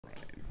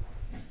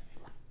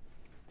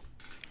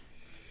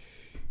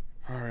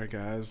All right,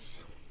 guys.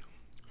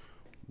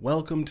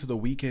 Welcome to the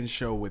weekend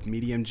show with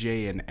Medium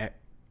J and.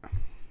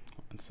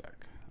 One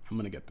sec. I'm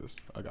gonna get this.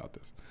 I got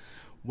this.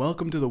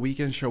 Welcome to the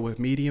weekend show with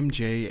Medium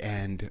J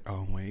and.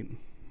 Oh wait,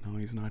 no,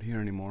 he's not here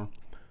anymore.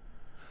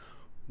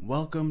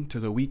 Welcome to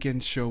the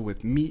weekend show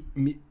with me.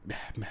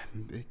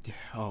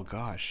 Oh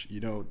gosh,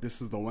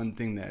 this is the one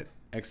thing that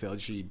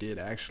XLG did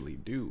actually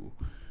do.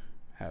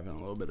 Having a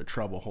little bit of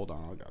trouble. Hold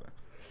on, I gotta.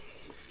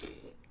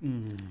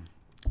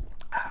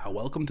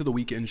 Welcome to the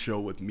weekend show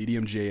with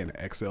Medium J and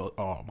XL.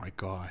 Oh my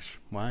gosh,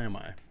 why am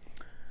I?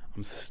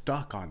 I'm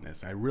stuck on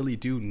this. I really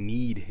do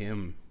need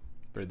him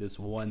for this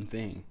one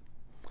thing.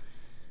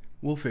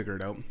 We'll figure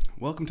it out.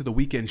 Welcome to the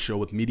weekend show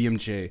with Medium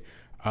J.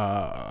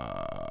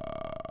 I'll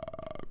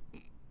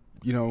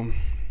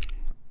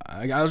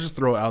just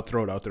throw it out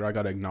there. I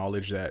gotta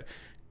acknowledge that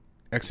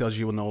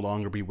XLG will no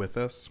longer be with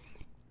us.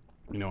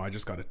 I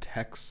just got a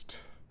text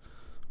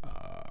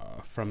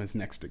from his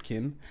next of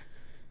kin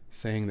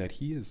saying that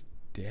he is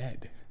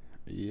dead.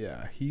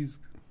 Yeah,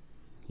 he's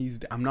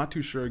I'm not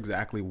too sure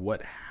exactly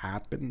what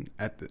happened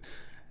at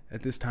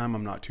this time.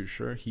 I'm not too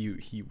sure.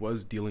 He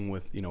was dealing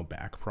with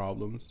back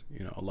problems,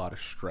 a lot of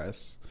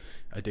stress,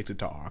 addicted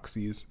to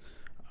oxys.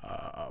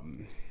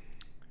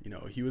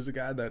 He was a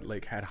guy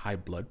that had high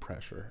blood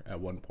pressure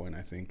at one point.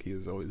 I think he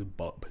was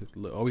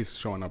always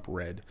showing up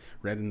red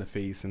in the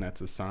face, and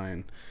that's a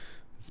sign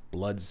his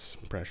blood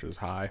pressure is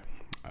high.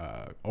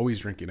 Always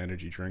drinking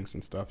energy drinks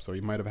and stuff. So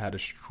he might have had a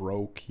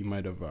stroke. He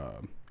might have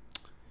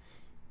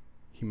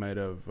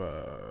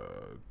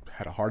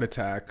had a heart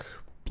attack,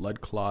 blood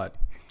clot,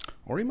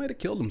 or he might have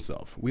killed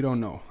himself. We don't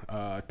know.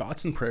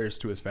 Thoughts and prayers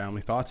to his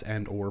family. Thoughts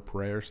and or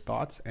prayers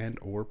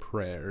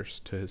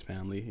to his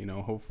family.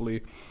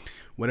 Hopefully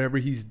whatever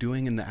he's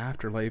doing in the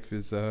afterlife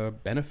is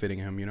benefiting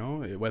him,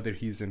 whether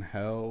he's in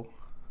hell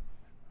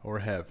or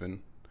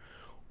heaven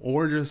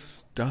or just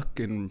stuck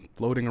and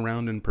floating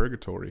around in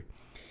purgatory.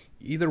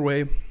 Either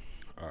way,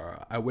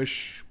 I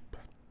wish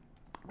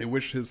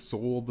his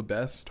soul the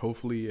best.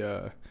 Hopefully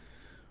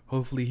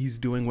he's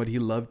doing what he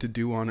loved to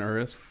do on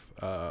Earth,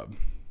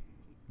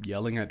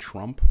 yelling at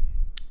Trump,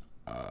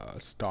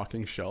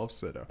 stocking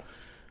shelves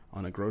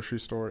on a grocery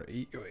store.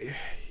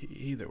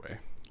 Either way,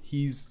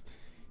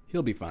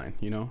 he'll be fine.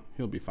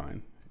 He'll be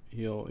fine.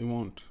 He's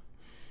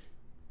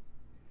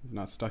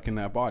not stuck in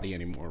that body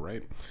anymore,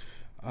 right?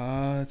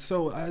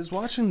 So I was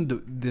watching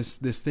this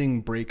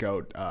thing break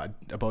out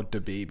about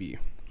DaBaby,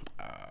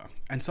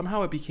 and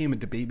somehow it became a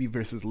DaBaby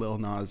versus Lil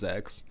Nas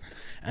X,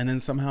 and then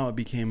somehow it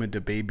became a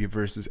DaBaby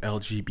versus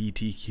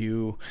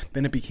LGBTQ.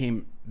 Then it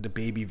became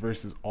DaBaby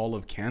versus all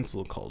of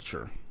cancel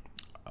culture.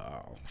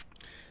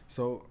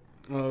 So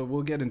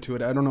we'll get into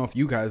it. I don't know if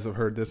you guys have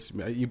heard this.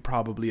 You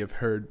probably have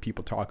heard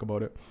people talk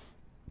about it,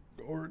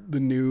 or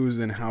the news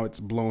and how it's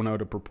blown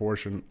out of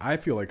proportion. I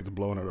feel like it's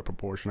blown out of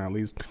proportion, at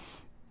least.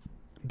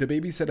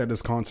 DaBaby said at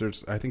his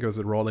concerts, I think it was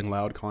a Rolling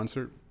Loud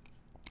concert,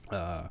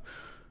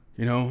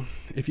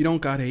 if you don't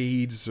got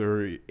AIDS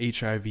or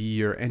HIV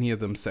or any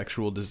of them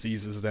sexual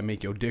diseases that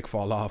make your dick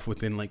fall off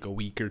within like a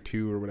week or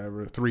two or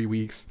whatever, 3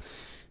 weeks,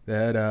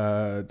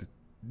 that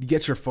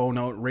get your phone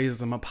out, raise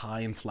them up high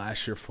and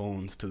flash your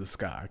phones to the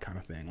sky kind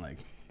of thing. Like,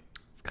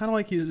 it's kind of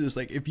like he's just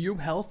like, if you're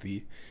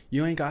healthy,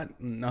 you ain't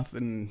got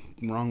nothing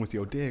wrong with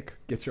your dick,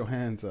 get your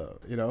hands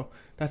up,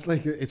 That's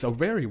like, it's a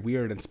very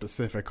weird and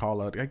specific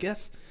call out. I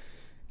guess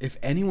if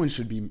anyone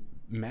should be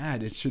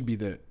mad, it should be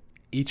the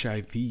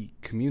HIV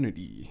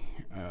community,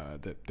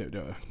 the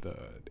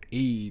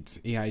AIDS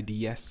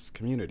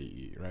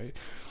community, right?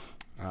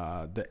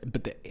 But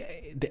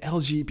the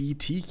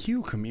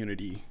LGBTQ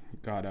community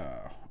got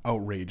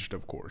outraged,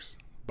 of course,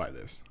 by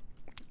this.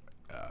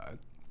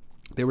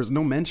 There was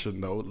no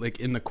mention though, like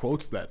in the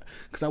quotes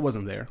because I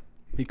wasn't there.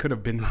 He could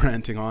have been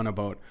ranting on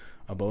about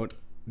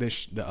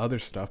the other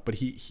stuff, but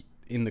he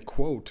in the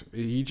quote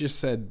he just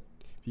said,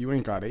 "You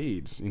ain't got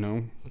AIDS,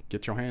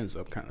 get your hands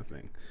up," kind of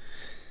thing.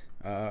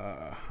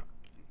 I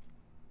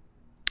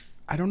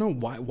don't know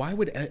why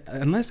would,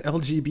 unless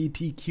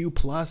LGBTQ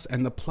plus,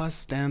 and the plus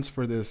stands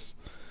for this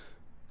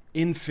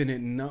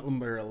infinite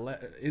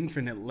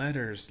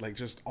letters, like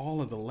just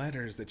all of the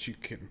letters that you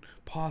can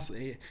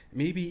possibly,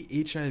 maybe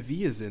HIV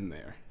is in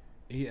there,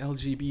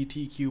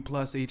 LGBTQ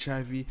plus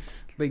HIV.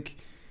 Like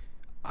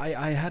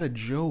I had a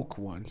joke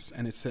once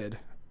and it said,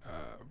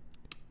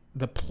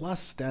 the plus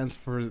stands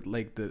for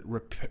like the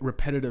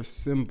repetitive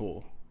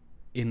symbol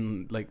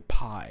in like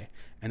pi,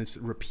 and it's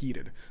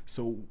repeated.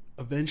 So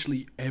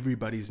eventually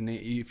everybody's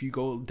name, if you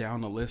go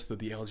down the list of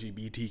the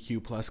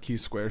LGBTQ plus Q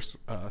square,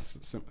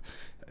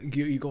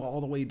 you go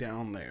all the way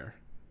down there,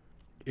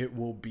 it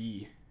will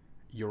be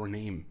your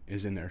name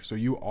is in there. So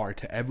you are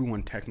to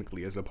everyone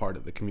technically as a part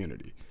of the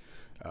community.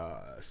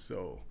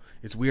 So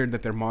it's weird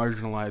that they're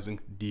marginalizing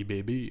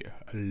DaBaby,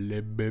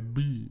 Le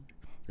Baby,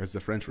 as the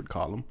French would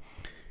call him,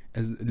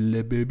 as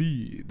Le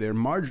Baby. They're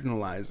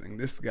marginalizing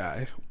this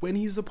guy when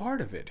he's a part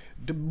of it.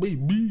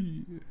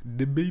 DaBaby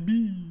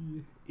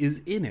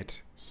is in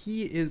it.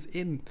 He is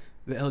in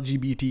the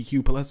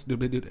LGBTQ plus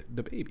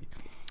DaBaby.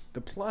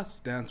 The plus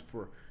stands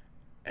for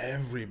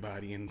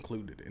everybody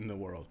included in the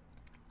world.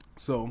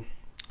 So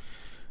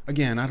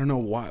again, I don't know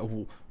why,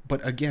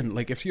 but again,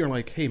 like if you're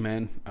like, hey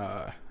man,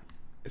 are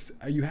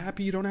you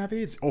happy you don't have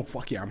AIDS? Oh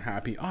fuck yeah, I'm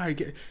happy. All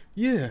right,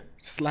 yeah,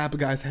 slap a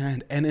guy's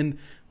hand, and then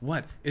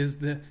what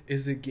is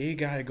a gay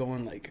guy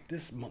going like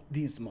these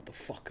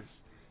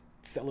motherfuckers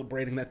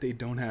celebrating that they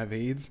don't have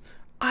AIDS?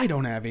 I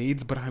don't have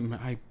AIDS, but I'm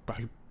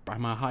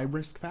a high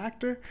risk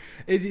factor.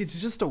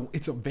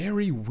 It's a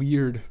very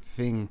weird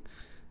thing.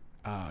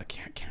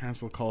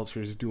 Cancel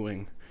culture is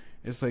doing.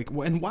 It's like,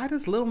 and why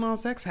does Lil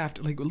Nas X have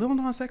to, like, Lil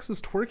Nas X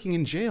is twerking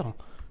in jail,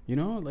 you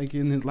know, like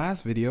in his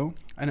last video.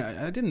 And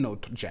I didn't know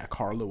Jack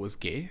Harlow was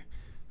gay.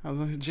 I was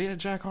like,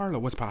 Jack Harlow,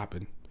 what's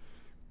poppin'?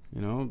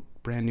 You know,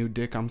 brand new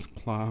dick, I'm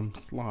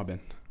slobbing.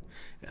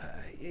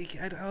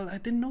 I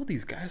didn't know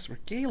these guys were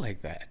gay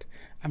like that.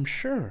 I'm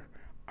sure,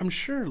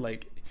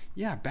 like,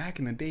 yeah, back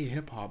in the day,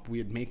 hip hop,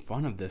 we'd make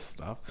fun of this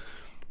stuff.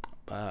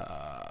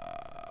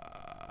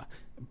 But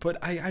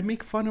I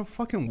make fun of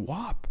fucking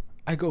WAP.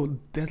 I go,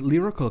 that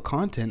lyrical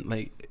content,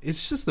 like,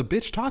 it's just a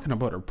bitch talking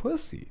about her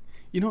pussy.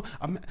 You know,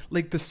 I'm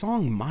like the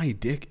song "My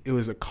Dick." It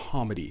was a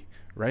comedy,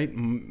 right?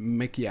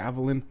 Mickey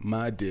Avalon,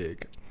 my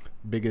dick,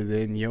 bigger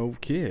than your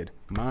kid,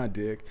 my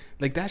dick.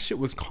 Like that shit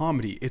was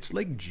comedy. It's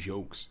like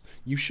jokes.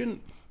 You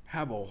shouldn't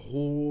have a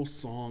whole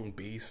song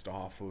based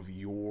off of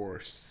your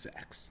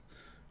sex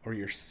or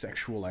your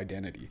sexual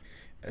identity,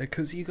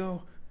 because you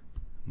go,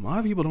 a lot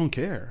of people don't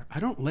care. I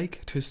don't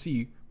like to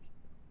see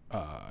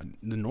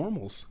the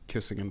normals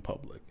kissing in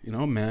public, you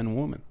know, man and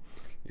woman,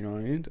 you know what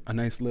I mean? A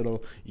nice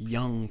little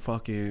young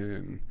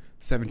fucking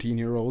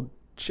 17-year-old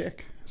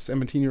chick,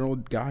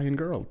 17-year-old guy and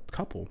girl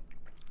couple,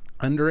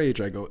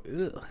 underage. I go,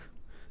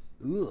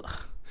 ugh.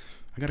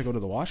 I gotta go to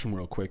the washroom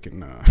real quick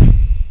and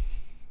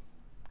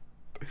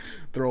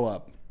throw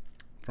up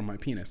from my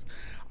penis.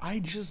 I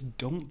just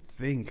don't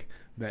think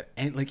that,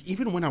 and like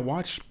even when I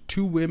watch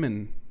two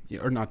women,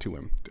 or not two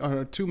women,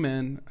 two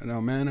men, no,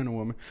 a man and a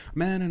woman,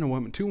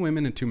 two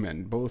women and two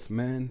men, both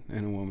men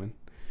and a woman,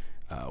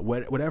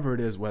 whatever it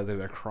is, whether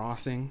they're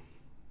crossing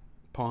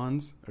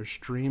ponds or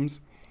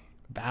streams,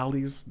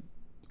 valleys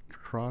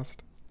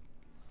crossed,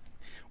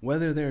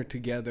 whether they're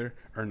together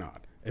or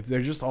not, if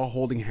they're just all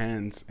holding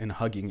hands and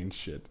hugging and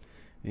shit,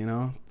 you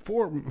know,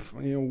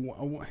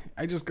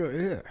 I just go,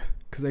 yeah,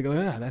 because I go,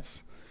 yeah,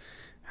 that's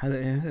how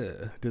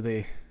do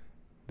they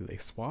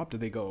swap? Do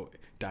they go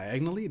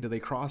diagonally? Do they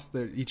cross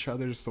each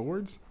other's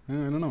swords? I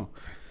don't know.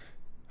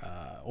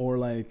 Or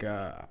like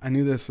I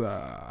knew there's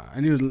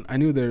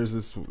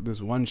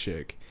this one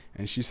chick,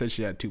 and she said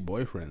she had two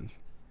boyfriends.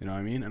 You know what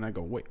I mean? And I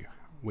go, wait,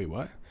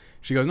 what?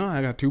 She goes, no,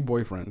 I got two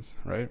boyfriends,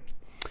 right?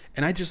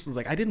 And I just was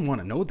like, I didn't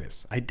want to know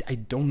this. I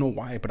don't know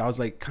why, but I was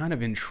like kind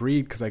of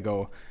intrigued because I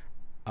go,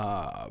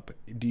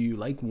 do you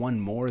like one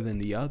more than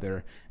the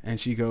other? And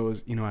she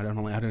goes, you know, I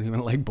don't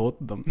even like both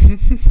of them.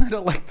 I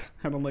don't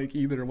like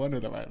either one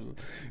of them. I'm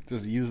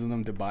just using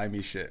them to buy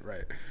me shit,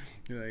 right?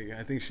 Like,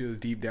 I think she was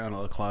deep down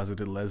a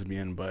closeted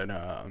lesbian, but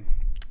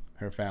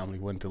her family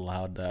wouldn't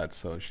allow that,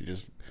 so she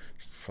just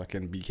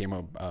fucking became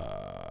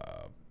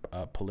a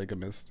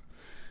polygamist.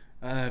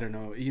 I don't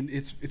know.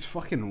 It's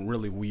fucking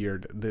really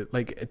weird that,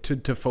 like,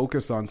 to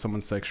focus on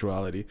someone's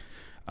sexuality,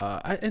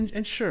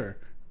 and sure,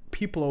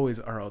 people always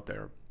are out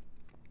there.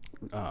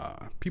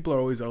 People are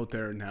always out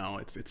there now.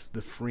 It's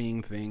the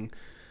freeing thing.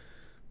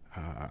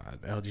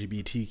 The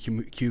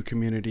LGBTQ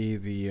community,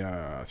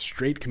 the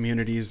straight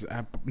communities.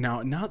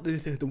 Now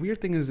the weird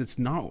thing is it's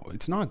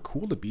not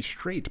cool to be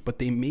straight, but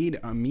they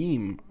made a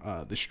meme,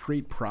 the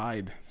straight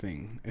pride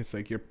thing. It's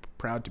like you're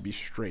proud to be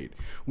straight,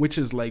 which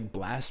is like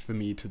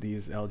blasphemy to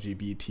these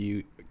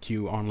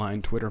LGBTQ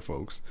online Twitter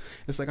folks.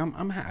 It's like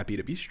I'm happy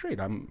to be straight.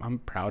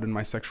 I'm proud in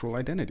my sexual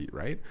identity,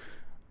 right?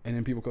 And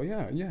then people go,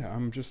 yeah,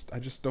 I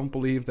just don't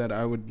believe that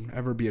I would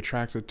ever be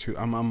attracted to.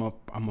 I'm a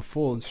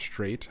full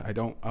straight. I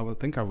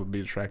would think I would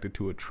be attracted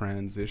to a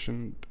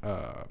transitioned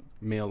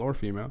male or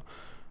female.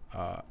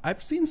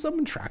 I've seen some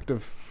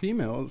attractive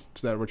females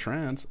that were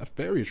trans,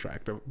 very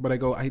attractive. But I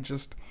go,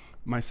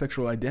 my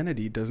sexual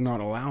identity does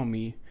not allow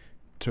me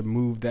to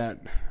move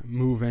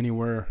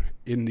anywhere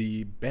in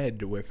the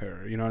bed with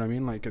her. You know what I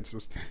mean? Like, it's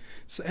just,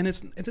 and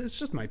it's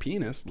just my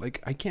penis.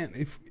 Like, I can't,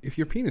 if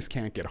your penis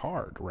can't get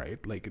hard, right?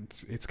 Like,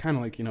 it's kind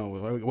of like, you know,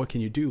 what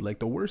can you do? Like,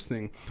 the worst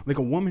thing, like,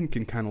 a woman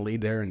can kind of lay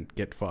there and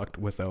get fucked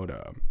without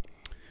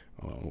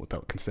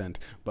consent,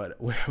 but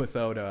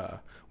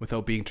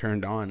without being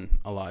turned on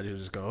a lot. You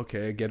just go,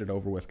 okay, get it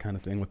over with, kind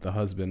of thing, with the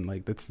husband.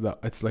 Like, it's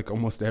like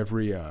almost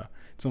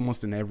it's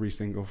almost in every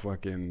single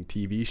fucking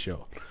TV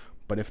show.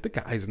 But if the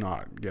guy's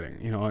not getting,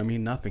 you know what I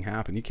mean, nothing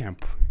happened. You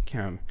can't,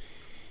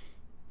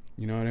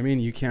 you know what I mean?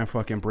 You can't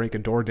fucking break a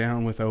door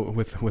down with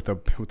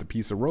a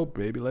piece of rope,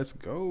 baby. Let's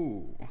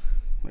go.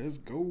 I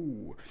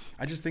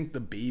just think the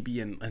baby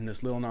and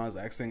this Lil Nas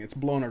X thing, it's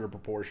blown out of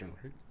proportion,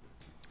 right?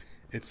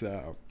 It's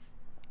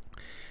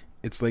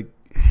like,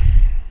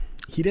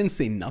 he didn't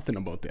say nothing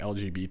about the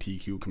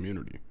LGBTQ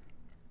community.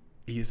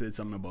 He said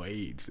something about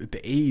AIDS.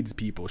 The AIDS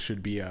people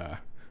should be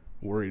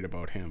worried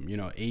about him. You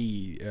know,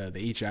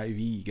 the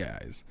HIV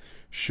guys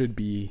should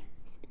be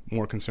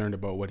more concerned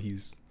about what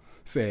he's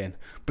saying.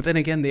 But then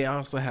again, they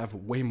also have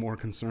way more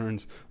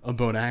concerns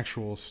about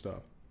actual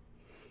stuff.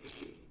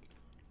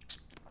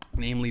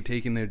 Namely,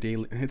 taking their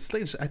daily. It's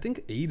like, I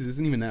think AIDS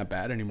isn't even that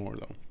bad anymore,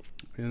 though.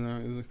 You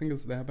know, I think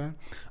it's that bad.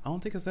 I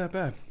don't think it's that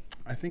bad.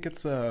 I think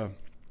it's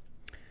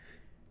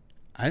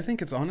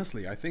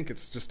honestly, I think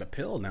it's just a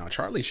pill now.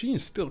 Charlie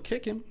Sheen's still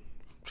kicking.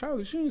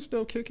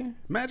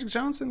 Magic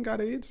Johnson got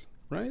AIDS,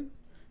 right?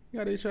 He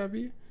got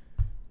HIV.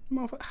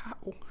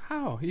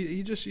 How?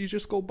 You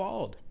just go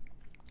bald.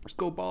 Just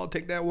go bald.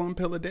 Take that one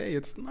pill a day.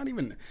 It's not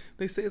even.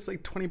 They say it's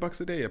like $20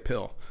 a day a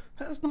pill.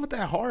 That's not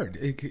that hard.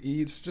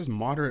 It's just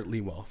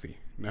moderately wealthy.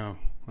 No,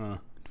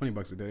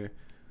 $20 a day.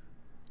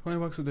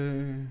 $20 a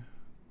day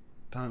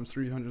times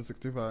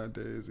 365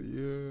 days a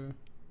year.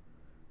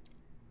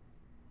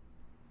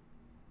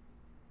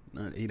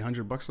 Not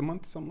 $800 a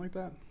month, something like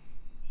that.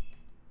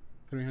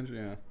 300,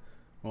 yeah.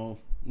 Well,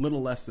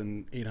 little less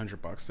than $800,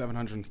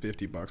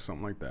 $750,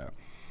 something like that.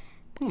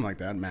 Something like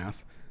that,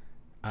 math.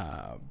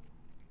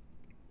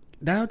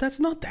 Now that's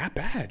not that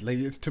bad. Like,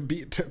 it's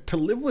to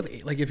live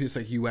with, like, if it's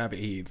like you have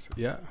AIDS,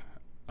 yeah,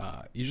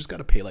 you just got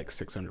to pay like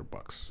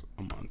 $600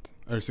 a month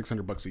or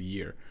 $600 a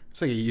year.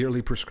 It's like a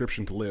yearly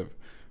prescription to live.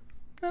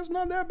 That's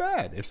not that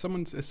bad. If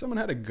someone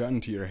had a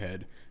gun to your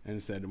head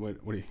and said,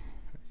 "What do you?"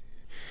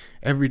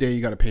 Every day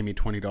you got to pay me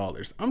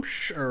 $20. I'm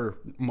sure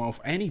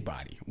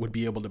anybody would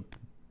be able to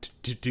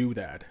do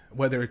that.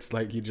 Whether it's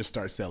like you just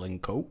start selling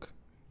coke,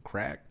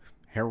 crack,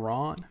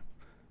 heroin,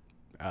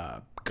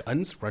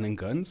 running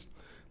guns.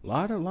 A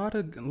lot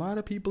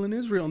of people in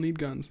Israel need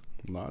guns.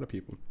 A lot of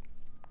people.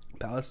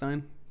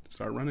 Palestine,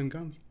 start running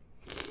guns.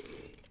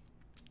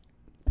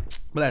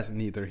 But that's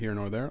neither here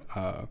nor there.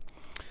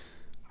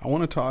 I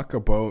want to talk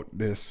about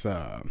this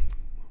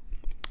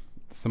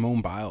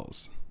Simone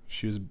Biles.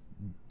 She was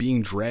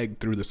being dragged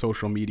through the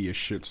social media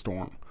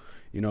shitstorm.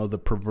 You know, the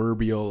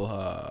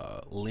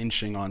proverbial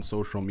lynching on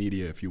social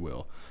media, if you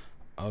will,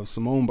 of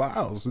Simone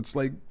Biles. It's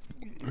like,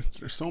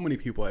 there's so many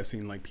people I've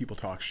seen, like, people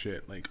talk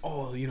shit, like,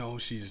 oh, you know,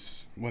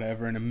 she's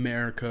whatever in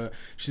America.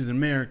 She's an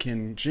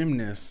American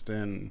gymnast,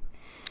 and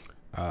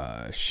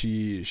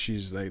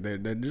she's like,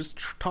 they're just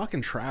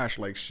talking trash,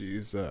 like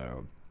she's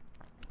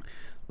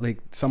like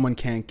someone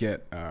can't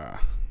get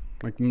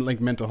like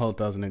mental health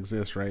doesn't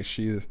exist, right?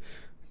 She's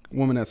a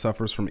woman that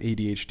suffers from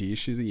ADHD.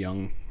 She's a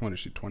young, what is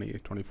she,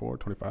 28, 24,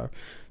 25?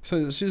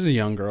 So she's a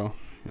young girl.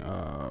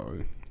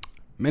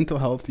 Mental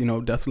health, you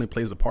know, definitely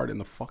plays a part in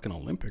the fucking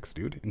Olympics,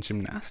 dude. In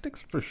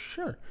gymnastics, for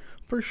sure.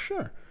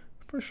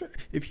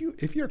 If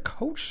you're a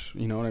coach,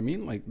 you know what I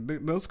mean? Like,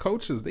 those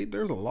coaches,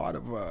 there's a lot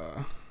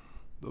of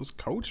those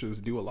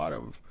coaches do a lot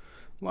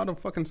of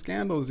fucking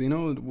scandals, you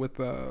know, with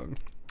the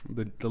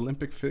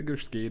Olympic figure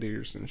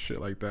skaters and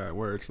shit like that,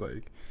 where it's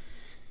like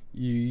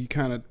you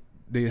kind of,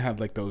 they have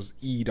like those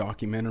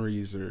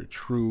documentaries or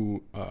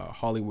true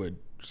Hollywood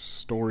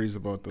stories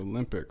about the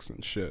Olympics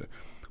and shit,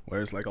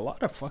 where it's like a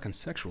lot of fucking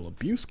sexual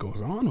abuse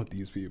goes on with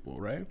these people,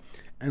 right?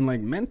 And like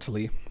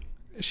mentally,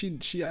 she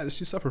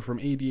suffered from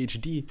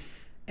ADHD,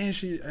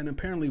 and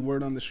apparently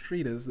word on the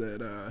street is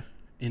that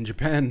in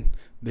Japan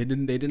they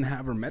didn't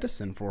have her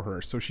medicine for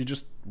her, so she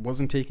just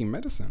wasn't taking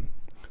medicine,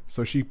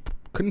 so she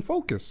couldn't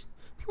focus.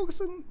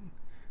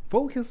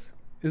 Focus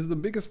is the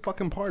biggest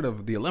fucking part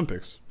of the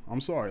Olympics. I'm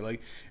sorry,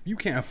 like, if you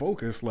can't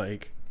focus,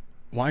 like,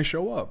 why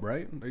show up,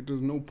 right? Like,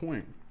 there's no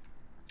point.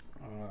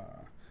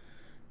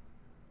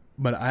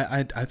 But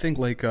I think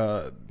like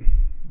the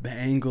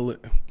angle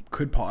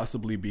could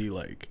possibly be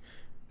like,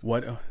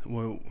 well,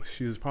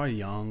 she was probably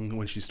young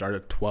when she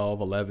started, 12,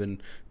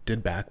 11,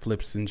 did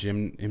backflips in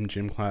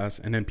gym class,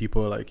 and then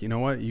people are like, you know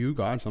what, you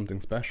got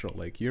something special,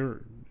 like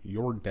you're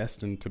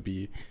destined to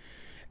be.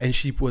 And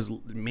she was I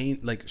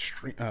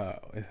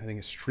think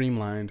it's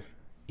streamlined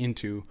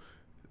into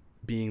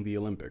being the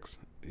Olympics.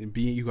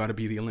 You got to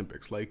be the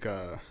Olympics. Like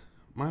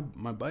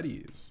my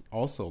buddy is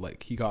also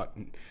like,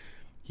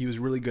 he was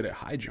really good at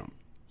high jump.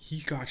 He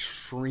got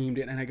streamed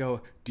in, and I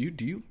go, do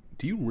you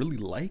really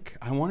like?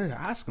 I wanted to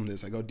ask him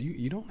this. I go,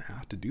 you don't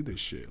have to do this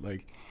shit.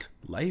 Like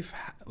life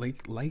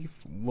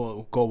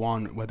will go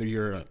on whether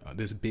you're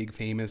this big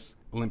famous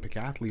Olympic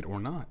athlete or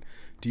not.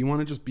 Do you want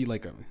to just be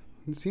like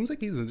it seems like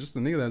he's just a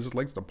nigga that just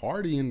likes to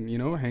party and, you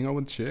know, hang out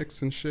with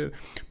chicks and shit.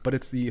 But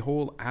it's the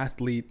whole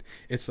athlete.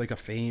 It's like a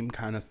fame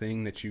kind of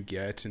thing that you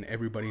get, and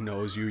everybody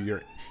knows you.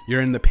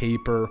 You're in the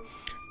paper,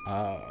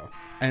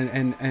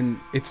 and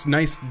it's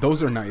nice.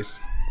 Those are nice.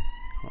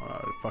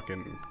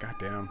 Fucking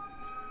goddamn.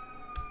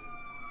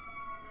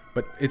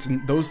 But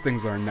those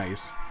things are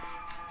nice.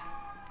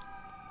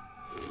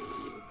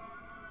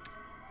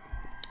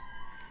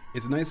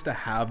 It's nice to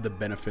have the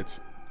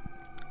benefits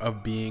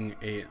of being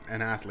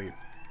an athlete.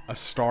 A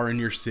star in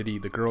your city,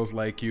 the girls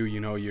like you, you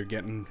know, you're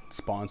getting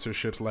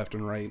sponsorships left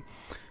and right.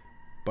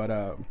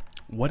 But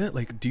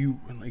do you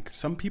like,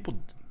 some people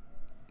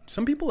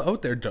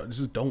out there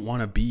just don't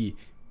want to be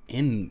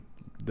in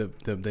the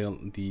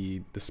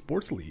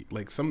sports league.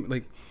 Like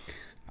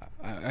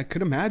I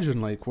could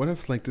imagine, like, what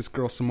if like this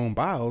girl Simone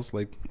Biles,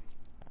 like,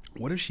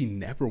 what if she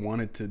never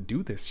wanted to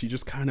do this? She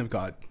just kind of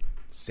got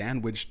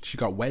sandwiched. She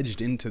got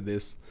wedged into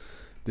this,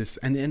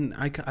 and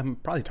I'm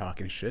probably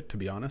talking shit, to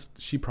be honest.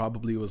 She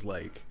probably was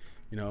like,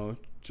 you know,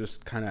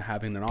 just kind of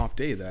having an off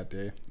day that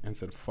day and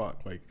said,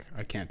 fuck, like,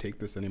 I can't take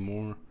this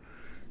anymore.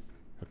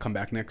 I'll come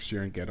back next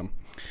year and get them.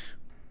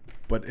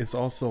 But it's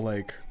also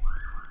like,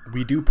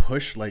 we do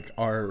push like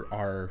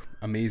our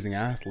amazing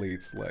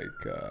athletes, like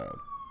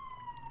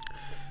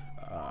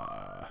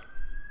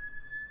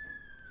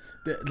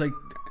like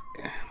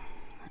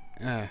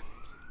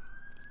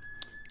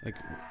like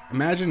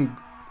imagine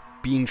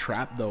being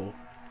trapped though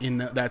in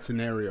that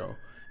scenario,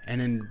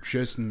 and then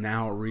just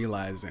now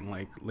realizing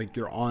like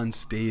you're on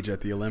stage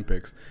at the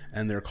Olympics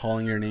and they're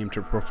calling your name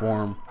to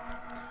perform.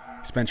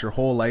 You spent your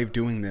whole life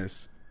doing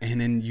this, and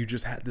then you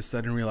just had this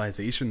sudden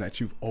realization that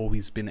you've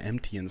always been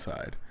empty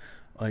inside.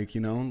 Like,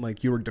 you know,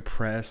 like you were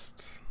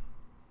depressed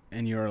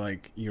and you're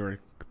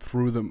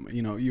through the,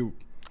 you know, you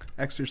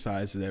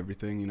exercise and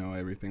everything, you know,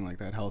 everything like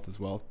that, health is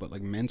wealth, but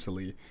like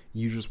mentally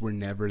you just were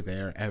never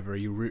there ever.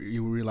 You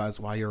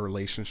realize why your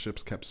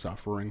relationships kept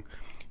suffering.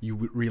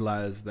 You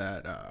realize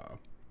that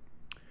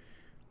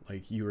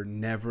like you were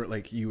never,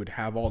 like you would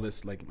have all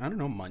this, like, I don't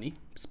know, money,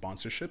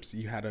 sponsorships,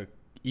 you had a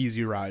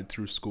easy ride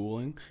through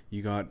schooling,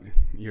 you got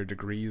your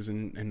degrees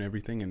and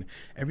everything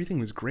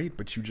was great,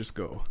 but you just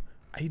go,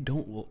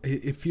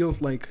 it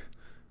feels like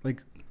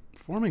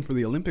performing for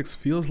the Olympics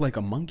feels like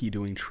a monkey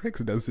doing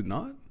tricks, does it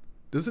not?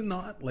 Does it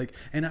not? Like,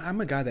 and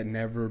I'm a guy that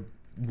never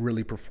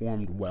really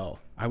performed well.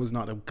 I was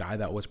not a guy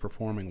that was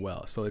performing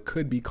well, so it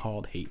could be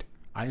called hate.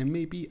 I am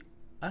maybe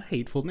a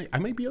hateful name. I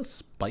might be a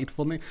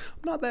spiteful name.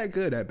 I'm not that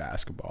good at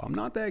basketball. I'm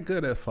not that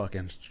good at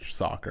fucking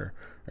soccer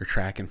or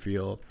track and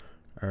field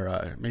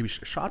or maybe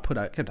shot put.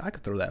 I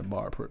could throw that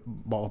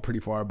ball pretty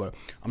far, but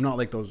I'm not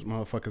like those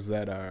motherfuckers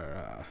that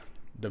are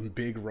the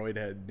big roid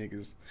head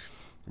niggas.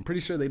 I'm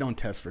pretty sure they don't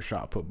test for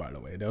shot put, by the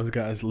way. Those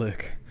guys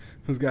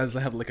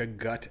have like a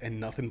gut and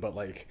nothing but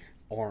like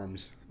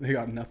arms. They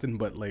got nothing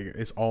but like,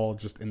 it's all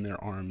just in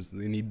their arms.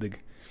 They need the.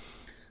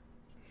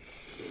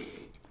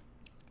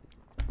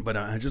 But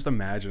I just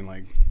imagine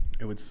like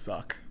it would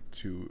suck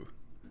to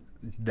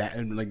that,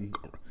 and like,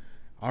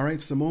 all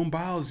right, Simone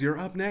Biles, you're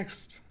up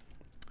next.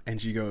 And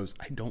she goes,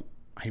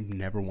 I've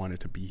never wanted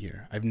to be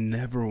here. I've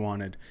never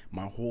wanted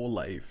my whole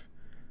life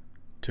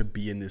to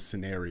be in this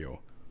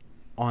scenario.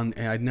 And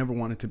I'd never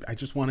wanted to. I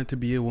just wanted to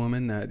be a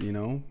woman that, you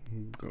know,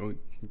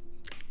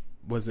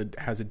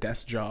 has a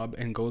desk job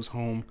and goes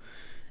home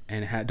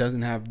and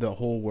doesn't have the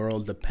whole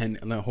world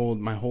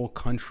my whole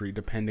country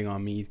depending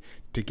on me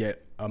to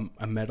get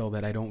a medal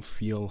that I don't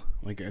feel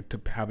like,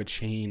 to have a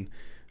chain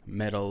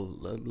metal,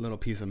 a little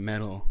piece of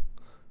metal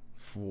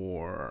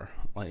for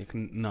like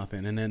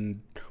nothing. And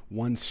then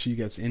once she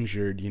gets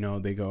injured, you know,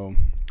 they go,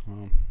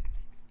 oh,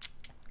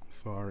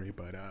 sorry,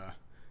 but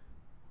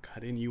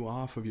cutting you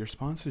off of your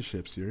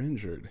sponsorships, you're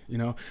injured. You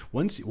know,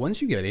 once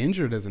you get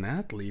injured as an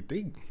athlete,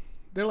 they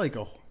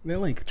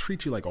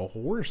treat you like a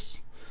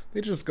horse.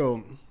 They just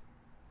go,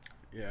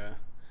 yeah,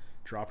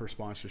 drop her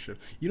sponsorship.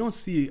 You don't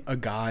see a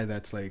guy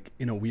that's like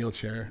in a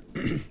wheelchair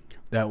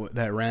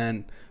that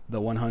ran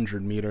the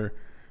 100 meter.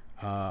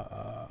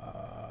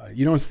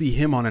 You don't see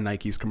him on a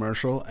Nike's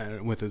commercial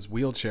and with his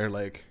wheelchair,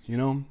 like, you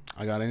know,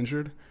 I got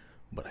injured,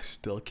 but I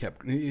still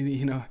kept,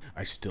 you know,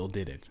 I still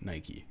did it.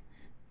 Nike.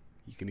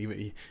 You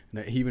can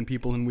even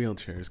people in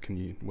wheelchairs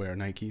can wear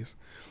Nikes.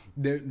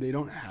 They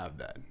don't have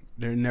that.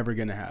 They're never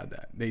gonna have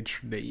that. They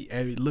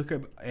look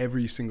at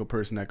every single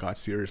person that got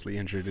seriously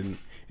injured in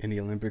the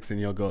Olympics, and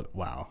you'll go,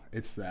 wow,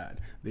 it's sad.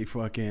 They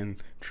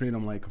fucking treat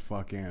them like a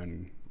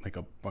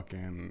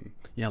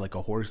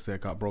horse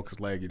that broke his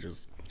leg. You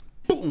just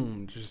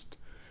boom, just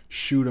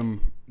shoot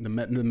him the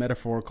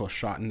metaphorical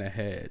shot in the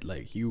head.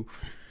 Like, you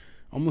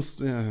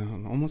almost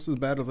as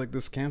bad as like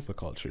this cancel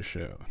culture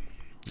shit.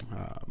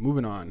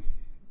 Moving on.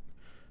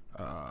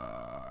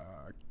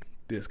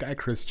 This guy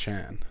Chris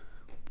Chan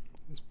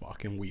is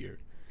fucking weird.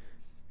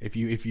 If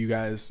you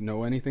guys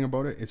know anything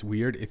about it, it's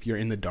weird. If you're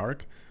in the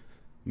dark,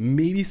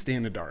 maybe stay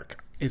in the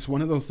dark. It's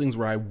one of those things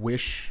where I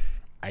wish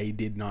I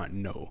did not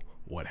know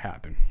what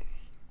happened.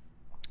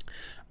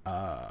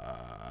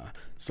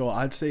 So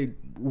I'd say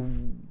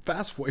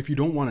fast forward, if you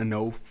don't want to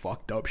know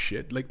fucked up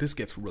shit, like this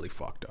gets really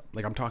fucked up.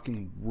 Like I'm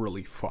talking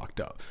really fucked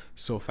up.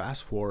 So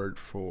fast forward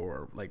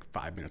for like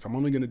 5 minutes. I'm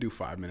only going to do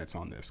 5 minutes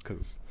on this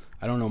because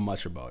I don't know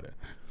much about it.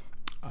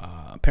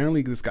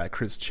 Apparently this guy,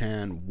 Chris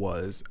Chan,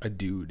 was a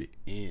dude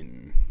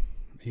he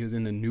was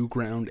in the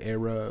Newground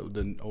era,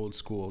 the old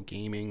school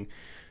gaming.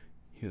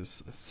 He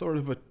was sort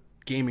of a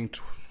gaming,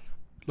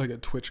 like a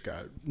Twitch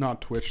guy.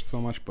 Not Twitch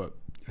so much, but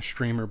a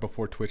streamer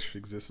before Twitch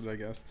existed, I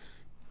guess.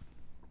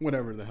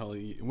 Whatever the hell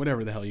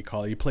you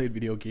call it. He played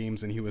video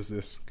games, and he was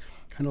this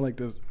kind of like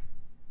this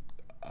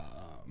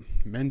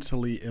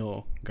mentally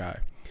ill guy.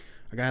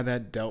 A guy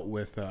that dealt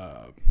with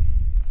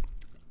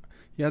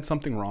he had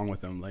something wrong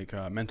with him, like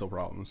mental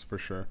problems for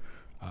sure.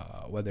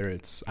 Whether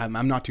it's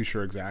I'm not too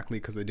sure exactly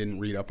because I didn't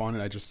read up on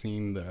it. I just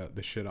seen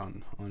the shit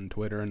on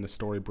Twitter, and the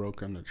story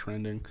broke on the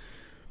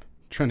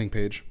trending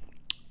page.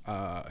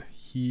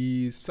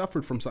 He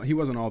suffered from something. He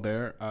wasn't all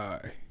there.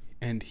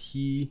 and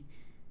he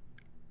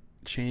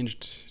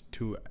changed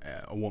to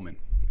a woman,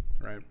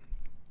 right?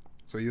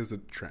 So he was a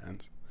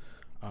trans.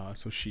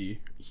 So he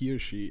or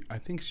she, I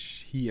think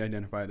he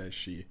identified as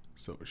she.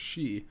 So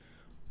she,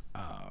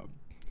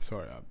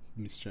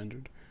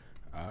 misgendered.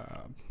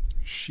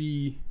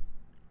 She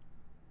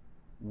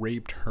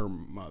raped her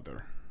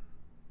mother.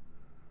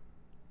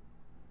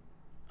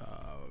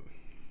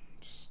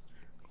 Just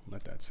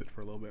let that sit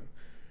for a little bit.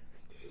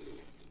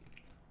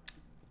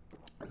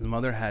 His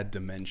mother had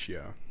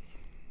dementia.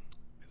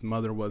 His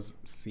mother was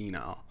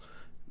senile,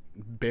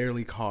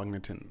 barely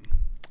cognizant.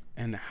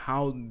 And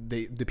how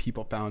the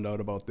people found out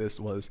about this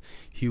was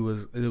he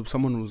was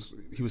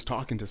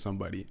talking to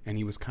somebody, and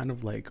he was kind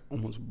of like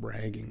almost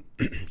bragging.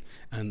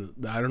 And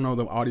I don't know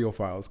the audio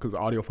files, because the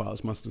audio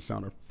files must have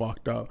sounded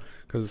fucked up,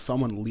 because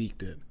someone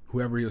leaked it.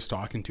 Whoever he was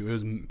talking to, it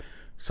was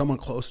someone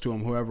close to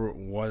him, whoever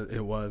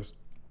it was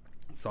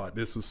thought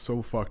this was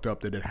so fucked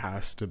up that it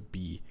has to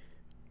be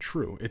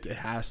true. It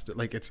has to,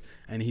 like, it's,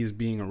 and he's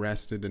being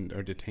arrested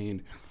or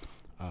detained.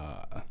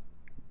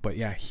 But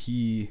yeah,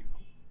 he,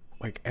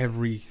 like,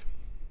 every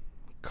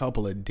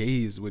couple of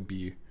days would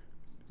be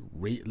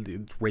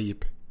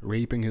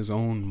raping his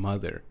own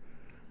mother.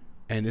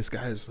 And this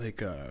guy's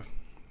like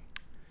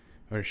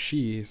or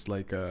she's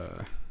like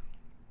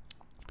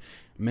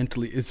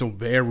mentally, it's a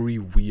very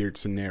weird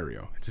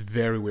scenario. It's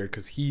very weird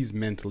because he's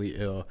mentally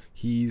ill.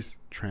 He's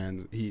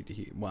trans.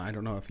 Well, I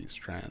don't know if he's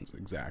trans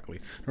exactly.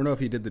 I don't know if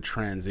he did the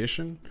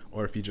transition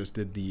or if he just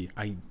did the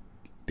I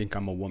think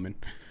I'm a woman.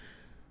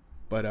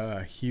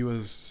 But he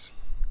was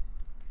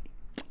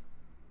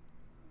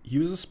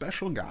a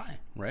special guy,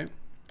 right?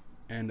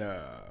 And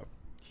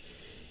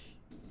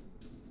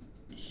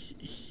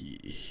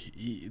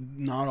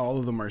not all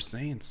of them are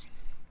saints.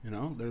 You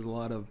know, there's a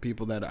lot of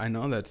people that I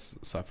know that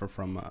suffer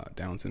from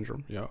Down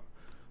syndrome. Yeah,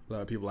 a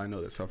lot of people I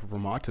know that suffer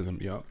from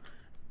autism. Yeah,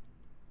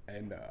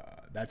 and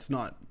that's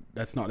not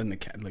in the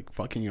like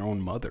fucking your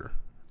own mother.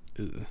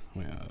 Yeah,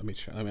 let me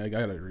try. I mean, I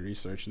gotta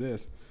research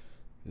this.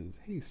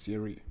 Hey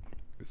Siri,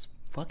 is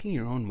fucking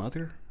your own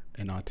mother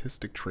an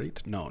autistic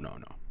trait? No.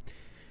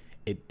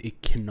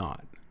 It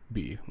cannot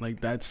be.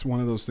 Like, that's one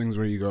of those things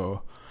where you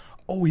go,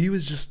 oh, he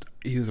was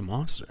a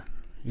monster.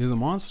 He was a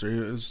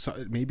monster. It was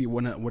maybe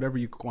whatever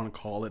you want to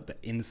call it, the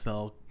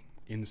incel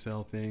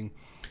thing,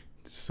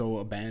 so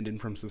abandoned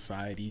from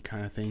society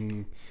kind of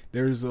thing.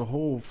 There's a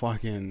whole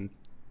fucking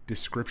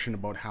description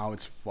about how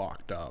it's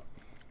fucked up.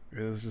 It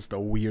was just a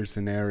weird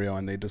scenario,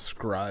 and they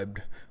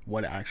described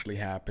what actually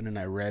happened, and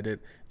I read it,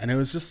 and it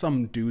was just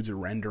some dude's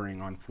rendering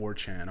on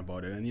 4chan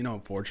about it. And you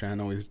know, 4chan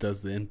always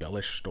does the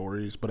embellished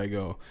stories, but I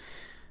go,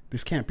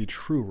 this can't be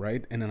true,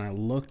 right? And then I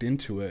looked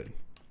into it.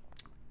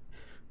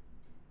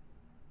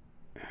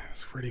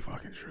 It's pretty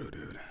fucking true,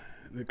 dude.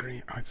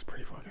 It's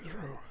pretty fucking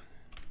true.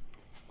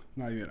 It's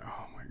not even,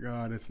 oh my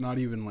god, it's not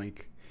even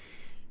like,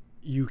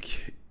 you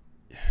can't,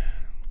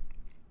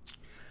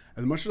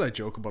 as much as I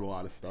joke about a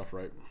lot of stuff,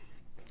 right?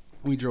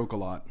 We joke a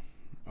lot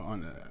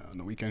on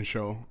the weekend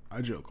show.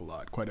 I joke a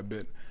lot, quite a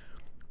bit.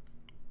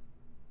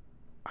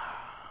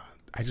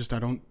 I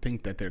don't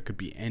think that there could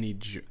be any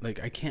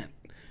like I can't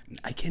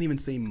even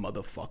say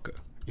motherfucker.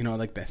 You know,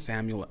 like that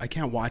Samuel. I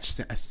can't watch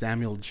a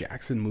Samuel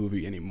Jackson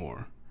movie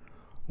anymore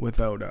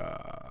without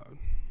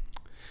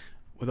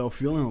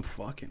feeling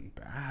fucking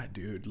bad,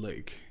 dude.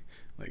 Like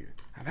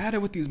I've had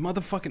it with these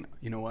motherfucking.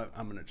 You know what?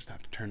 I'm gonna just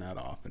have to turn that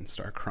off and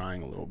start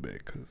crying a little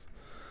bit, because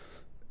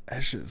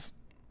that's just.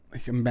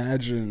 Like,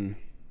 imagine,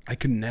 I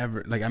could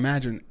never, like,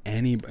 imagine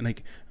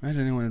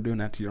anyone doing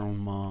that to your own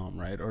mom,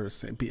 right? Or,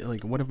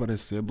 like, what about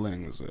his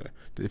siblings,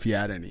 if he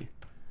had any?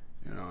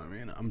 You know what I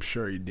mean? I'm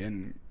sure he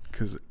didn't,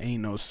 because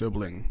ain't no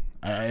sibling.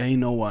 Ain't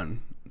no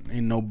one.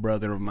 Ain't no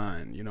brother of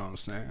mine, you know what I'm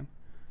saying?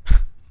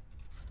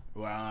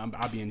 Well,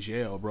 I'll be in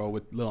jail, bro,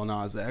 with Lil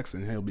Nas X,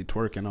 and he'll be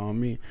twerking on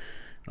me. You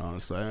know what I'm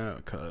saying?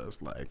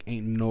 Because, like,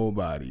 ain't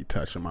nobody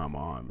touching my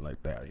mom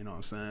like that, you know what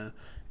I'm saying?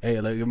 Hey,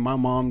 like, if my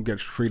mom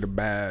gets treated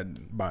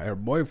bad by her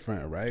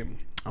boyfriend, right, I'm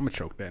gonna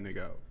choke that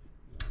nigga out.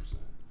 You know what I'm saying?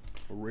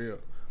 For real.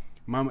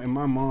 My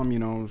mom, you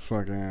know,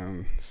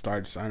 fucking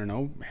starts, I don't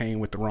know, hanging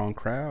with the wrong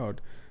crowd,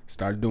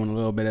 started doing a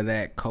little bit of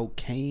that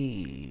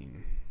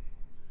cocaine.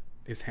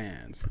 His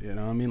hands, you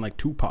know what I mean? Like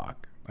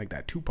Tupac, like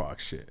that Tupac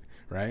shit,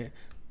 right?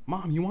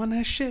 Mom, you want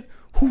that shit?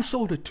 Who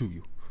sold it to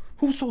you?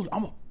 Who sold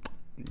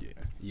it?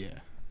 Yeah.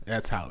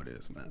 That's how it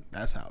is, man.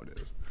 That's how it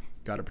is.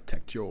 Gotta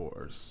protect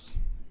yours.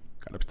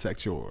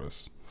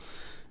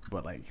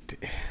 But, like,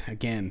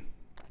 again,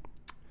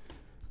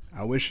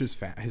 I wish his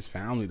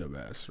family the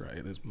best,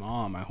 right? His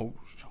mom, I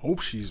hope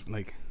she's,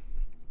 like,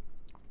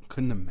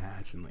 couldn't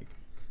imagine, like,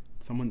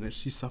 someone that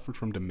she suffered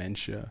from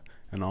dementia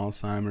and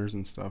Alzheimer's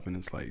and stuff, and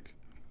it's like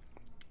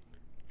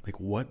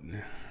what?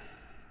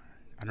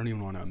 I don't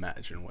even want to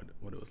imagine what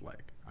it was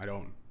like. I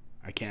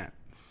can't.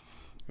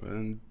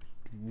 And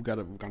we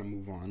gotta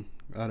move on.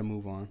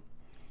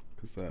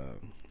 Because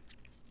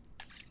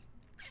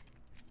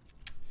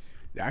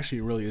it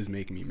actually really is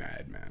making me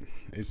mad, man.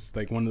 It's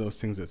like one of those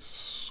things that's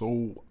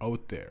so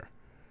out there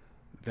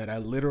that I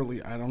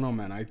don't know,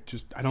 man. I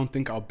don't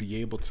think I'll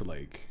be able to,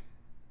 like,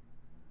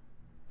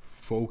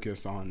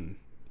 focus on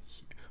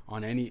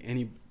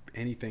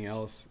anything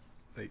else,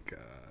 like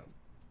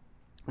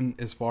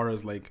as far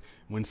as like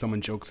when someone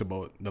jokes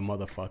about the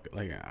motherfucker,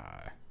 like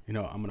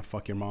I'm gonna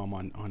fuck your mom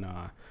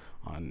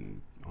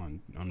on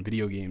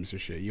video games or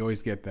shit. You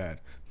always get that,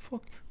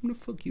 fuck, I'm gonna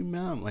fuck your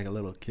mom, like a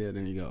little kid,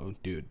 and you go,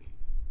 dude,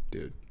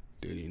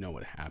 you know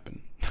what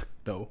happened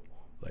though,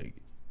 like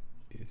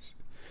it's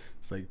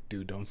like,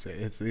 dude, don't say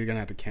it. You're gonna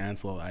have to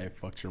cancel I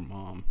fucked your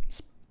mom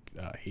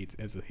hate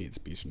as a hate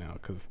speech now,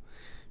 because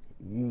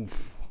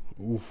oof.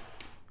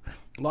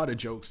 A lot of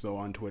jokes though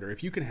on Twitter.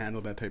 If you can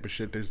handle that type of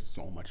shit, there's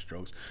so much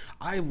jokes.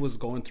 I was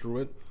going through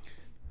it,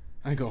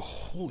 I go,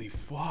 holy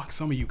fuck,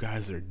 some of you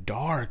guys are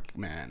dark,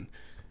 man.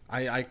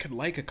 I could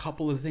like a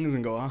couple of things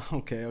and go, oh,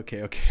 okay.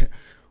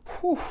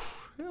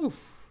 Oof.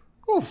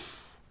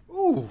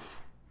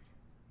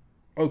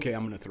 Okay,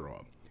 I'm gonna throw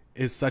up.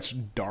 It's such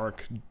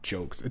dark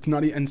jokes. It's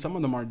not, and some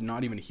of them are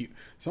not even huge.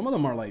 Some of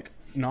them are like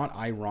not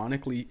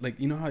ironically, like,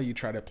 you know how you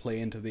try to play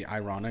into the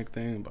ironic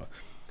thing, but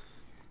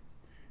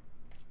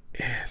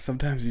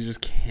sometimes you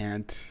just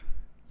can't.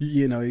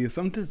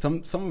 Some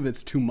of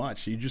it's too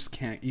much. You just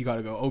can't. You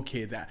gotta go,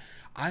 okay, that.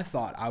 I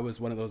thought I was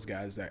one of those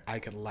guys that I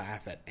could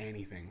laugh at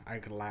anything. I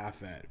could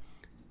laugh at.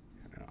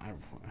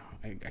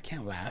 I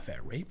can't laugh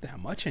at rape that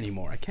much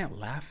anymore. I can't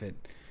laugh at.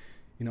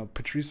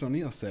 Patrice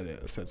O'Neal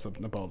said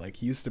something about, like,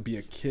 he used to be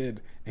a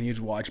kid and he'd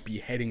watch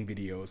beheading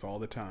videos all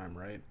the time,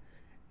 right?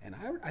 And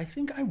I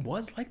think I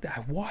was like that.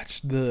 I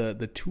watched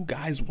the Two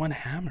Guys One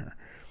Hammer.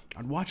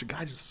 I'd watch a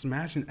guy just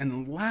smashing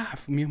and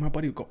laugh. Me and my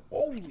buddy would go,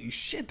 holy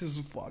shit, this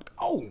is fucked.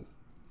 Oh,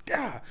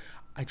 yeah.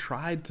 I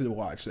tried to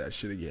watch that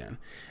shit again,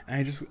 and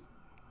I just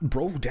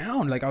broke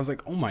down. Like, I was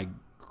like, oh my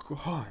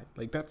God.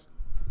 Like, that's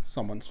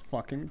someone's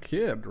fucking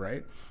kid,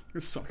 right?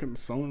 It's fucking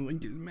someone,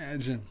 like,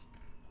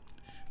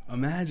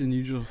 Imagine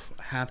you just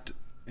have to,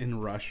 in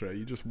Russia,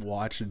 you just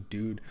watch a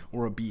dude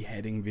or a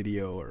beheading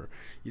video, or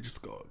you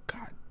just go,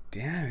 God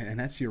damn it. And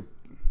that's your,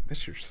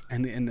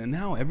 and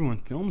now everyone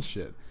films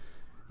shit.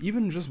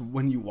 Even just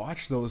when you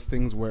watch those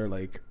things where,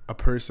 like, a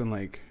person,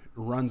 like,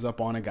 runs up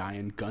on a guy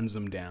and guns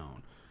him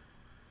down,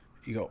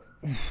 you go,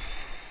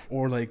 oof.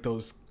 Or like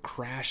those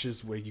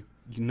crashes where you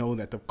know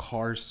that the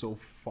car's so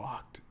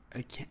fucked.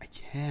 I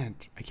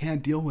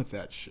can't deal with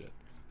that shit.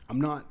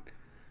 I'm not.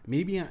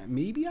 Maybe I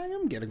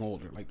am getting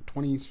older. Like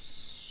 20.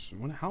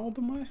 How old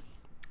am I?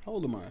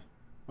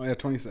 Oh yeah,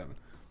 27.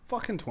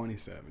 Fucking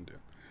 27, dude.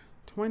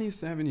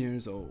 27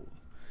 years old.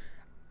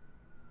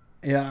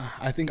 Yeah,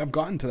 I think I've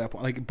gotten to that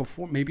point. Like,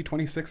 before, maybe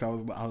 26, I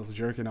was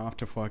jerking off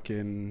to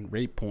fucking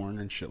rape porn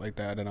and shit like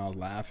that, and I was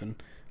laughing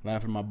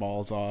my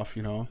balls off,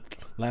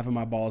 laughing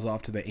my balls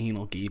off to the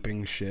anal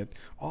gaping shit,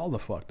 all the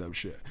fucked up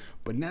shit.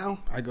 But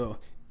now I go,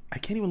 I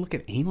can't even look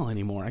at anal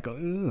anymore. I go,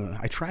 ugh.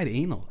 I tried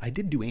anal. I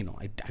did do anal.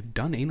 I've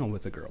done anal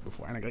with a girl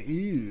before, and I go,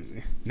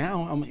 ew.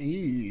 Now I'm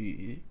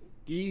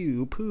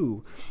ew,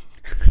 poo.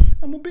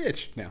 I'm a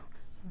bitch now.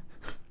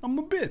 I'm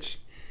a bitch.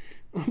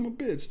 All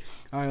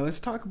right, let's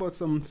talk about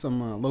some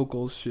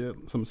local shit.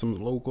 Some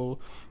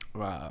local.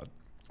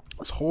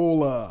 This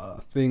whole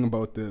thing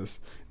about this.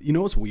 You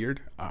know what's weird?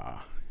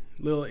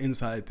 Little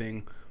inside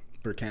thing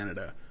for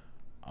Canada.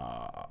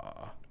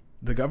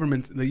 The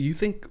government. You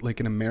think, like,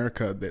 in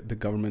America that the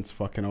government's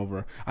fucking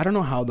over. I don't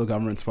know how the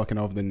government's fucking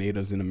over the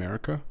natives in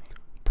America.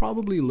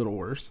 Probably a little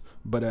worse,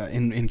 but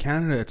in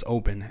Canada it's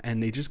open,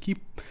 and they just keep.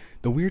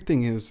 The weird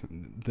thing is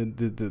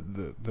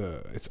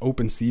the it's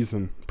open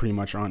season pretty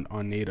much on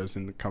natives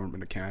in the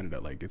government of Canada.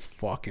 Like, it's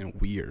fucking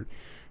weird,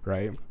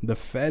 right? The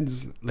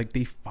feds, like,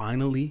 they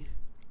finally,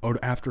 or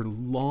after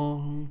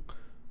long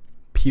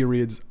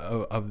periods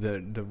of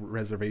the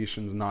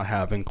reservations not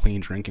having clean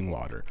drinking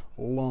water,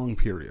 long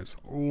periods,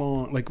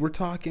 like, we're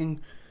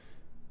talking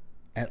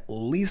at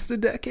least a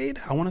decade.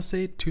 I want to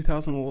say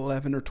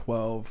 2011 or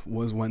 12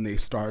 was when they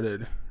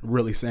started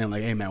really saying,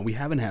 like, hey man, we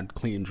haven't had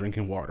clean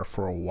drinking water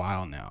for a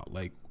while now.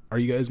 Like, are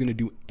you guys gonna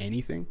do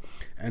anything?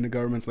 And the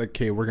government's like,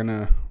 okay, we're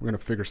gonna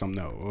figure something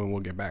out and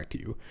we'll get back to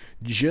you.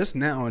 Just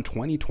now in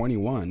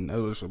 2021, that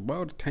was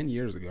about 10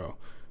 years ago,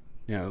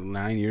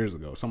 9 years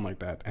ago, something like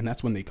that. And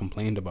that's when they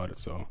complained about it.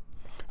 So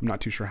I'm not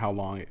too sure how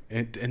long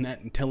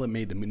until it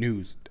made the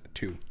news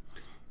too,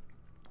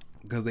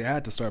 because they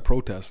had to start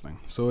protesting.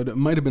 So it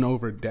might have been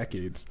over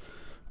decades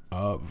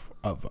of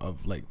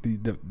like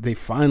they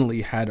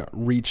finally had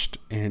reached,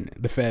 and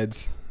the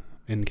feds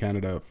in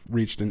Canada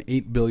reached an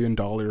 $8 billion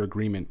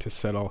agreement to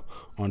settle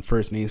on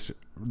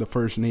the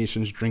First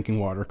Nations drinking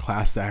water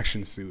class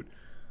action suit.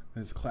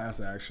 It's class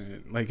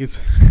action, like, it's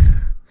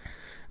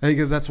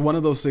because that's one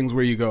of those things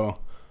where you go,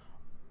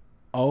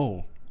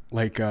 oh,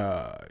 like,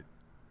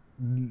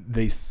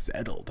 they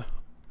settled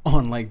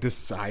on, like,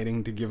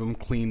 deciding to give them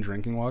clean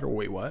drinking water.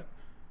 Wait, what?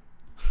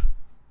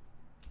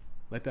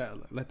 Let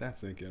that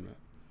sink in, man.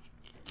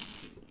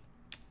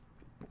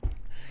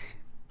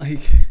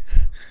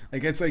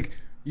 Like it's like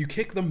you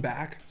kick them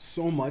back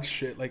so much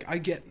shit. Like, I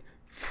get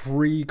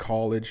free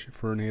college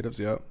for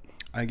natives, yep.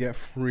 I get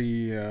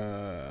free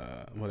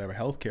whatever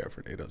healthcare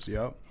for natives,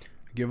 yep.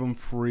 Give them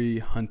free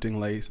hunting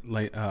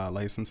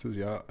licenses,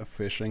 yeah,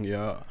 fishing,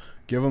 yeah.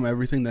 Give them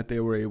everything that they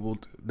were able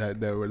to, that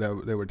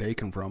they were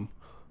taken from.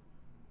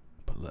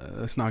 But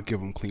let's not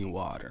give them clean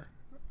water.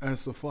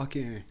 That's a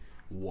fucking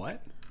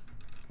what?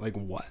 Like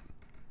what?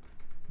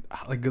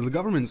 Like the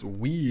government's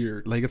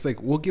weird. Like it's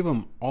like we'll give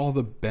them all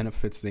the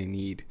benefits they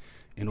need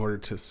in order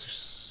to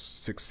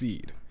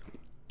succeed.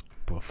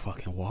 But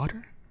fucking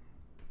water?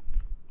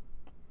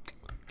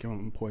 Give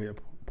them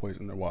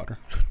poison their water.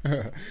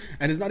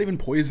 And it's not even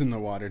poison their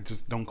water,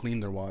 just don't clean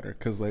their water,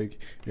 because like,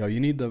 yo, you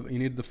need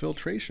the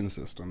filtration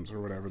systems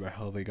or whatever the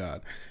hell they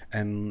got.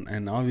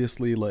 And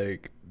obviously,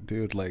 like,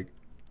 dude, like,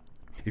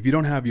 if you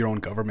don't have your own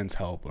government's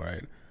help,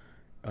 right,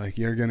 like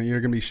you're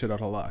gonna be shit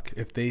out of luck.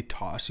 If they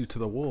toss you to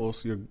the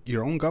wolves,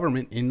 your own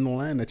government in the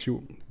land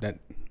that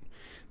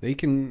they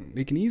can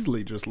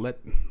easily just let,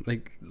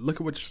 like, look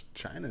at what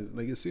China,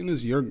 like, as soon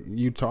as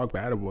you talk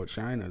bad about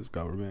China's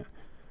government,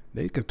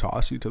 they could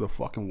toss you to the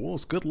fucking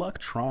wolves. Good luck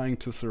trying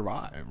to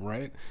survive,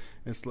 right?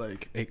 It's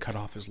like, hey, cut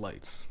off his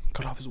lights,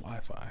 cut off his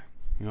Wi-Fi,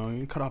 you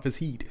know, cut off his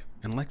heat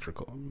and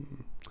electrical,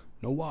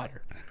 no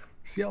water.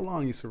 See how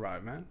long you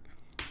survive, man.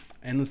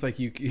 And it's like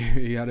you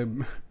gotta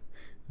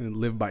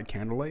live by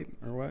candlelight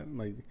or what?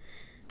 Like,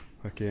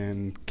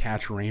 fucking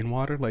catch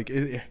rainwater. Like,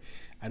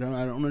 I don't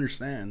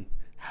understand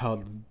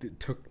how it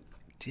took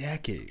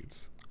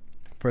decades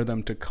for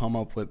them to come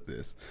up with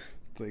this.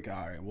 It's like,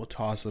 all right, we'll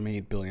toss them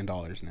 $8 billion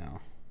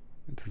now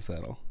to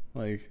settle,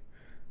 like,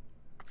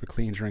 for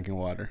clean drinking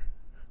water.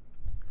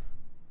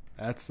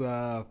 That's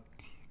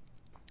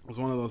it's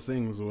one of those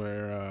things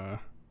where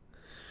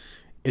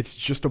it's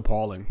just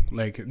appalling.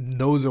 Like,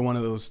 those are one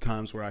of those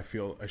times where I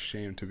feel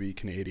ashamed to be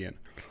Canadian,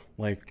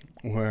 like,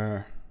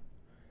 where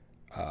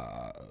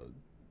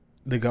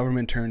the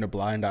government turned a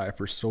blind eye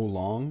for so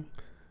long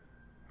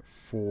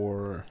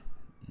for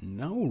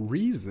no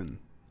reason.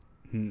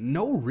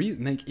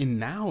 Like, in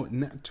now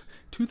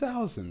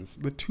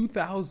 2000s, the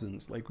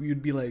 2000s, like,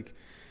 you'd be like,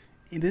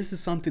 this is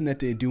something that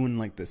they do in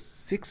like the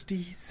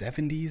 60s,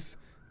 70s.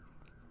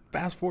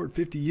 Fast forward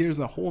 50 years,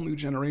 a whole new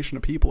generation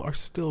of people are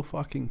still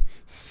fucking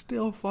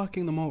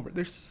them over.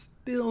 There's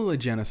still a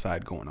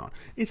genocide going on.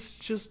 It's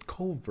just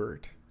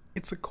covert.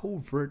 It's a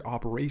covert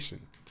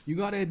operation. You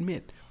gotta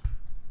admit,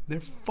 they're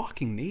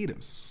fucking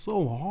natives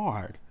so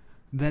hard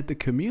that the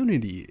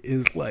community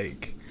is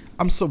like,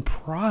 I'm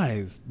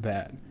surprised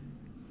that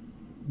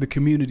the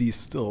community is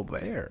still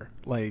there.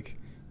 Like,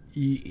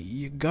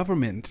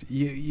 government,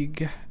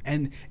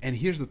 and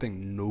here's the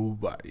thing: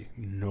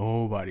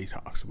 nobody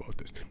talks about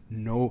this.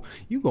 No,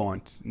 you go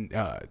on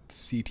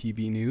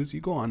CTV news,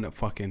 you go on the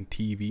fucking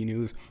TV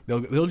news.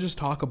 They'll just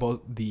talk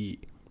about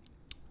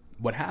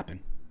what happened.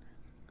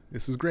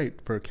 This is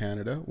great for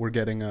Canada. We're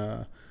getting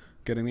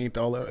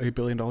 $8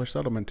 billion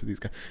settlement to these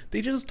guys.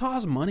 They just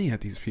toss money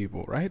at these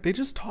people, right? They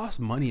just toss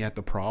money at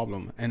the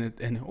problem, and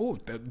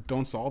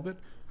don't solve it.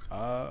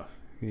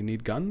 You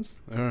need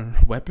guns or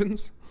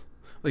weapons.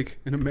 Like,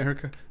 in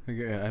America,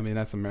 I mean,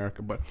 that's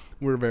America, but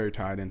we're very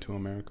tied into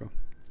America.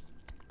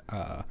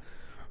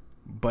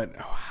 But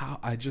how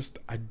I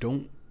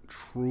don't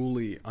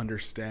truly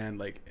understand.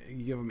 Like,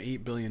 you give them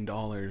 $8 billion.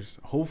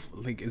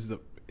 Hopefully, like, is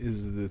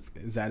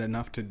that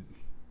enough to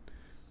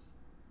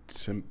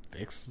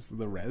fix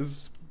the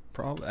res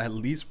problem, at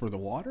least for the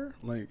water?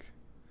 Like,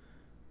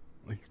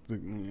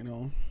 you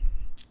know,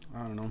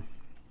 I don't know.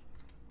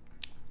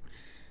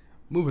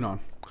 Moving on.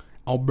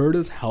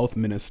 Alberta's health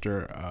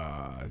minister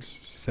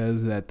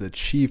says that the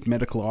chief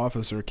medical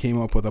officer came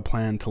up with a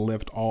plan to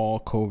lift all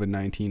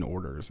COVID-19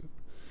 orders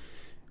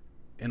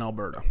in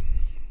Alberta.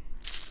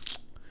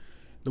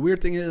 The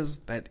weird thing is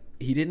that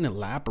he didn't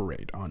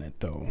elaborate on it,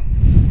 though.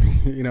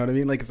 You know what I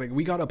mean? Like, it's like,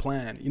 we got a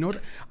plan. You know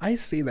what? I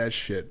say that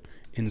shit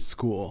in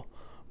school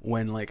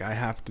when, like, I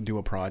have to do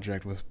a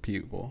project with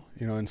people.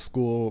 You know, in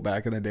school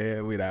back in the day,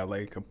 we'd have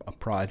like a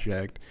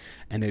project,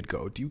 and they'd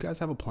go, "Do you guys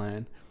have a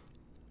plan?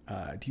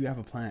 Do you have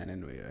a plan?"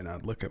 And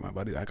I'd look at my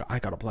buddy. I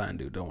got a plan,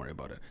 dude. Don't worry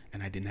about it.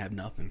 And I didn't have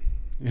nothing.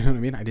 You know what I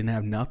mean? I didn't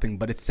have nothing,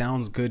 but it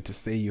sounds good to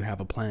say you have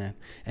a plan.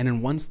 And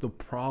then once the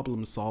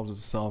problem solves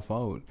itself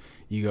out,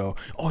 you go,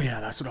 "Oh yeah,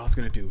 that's what I was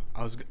gonna do.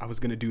 I was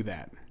gonna do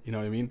that." You know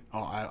what I mean?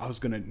 Oh, I was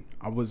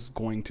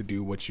going to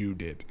do what you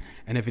did.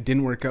 And if it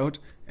didn't work out,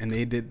 and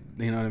they did,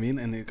 you know what I mean?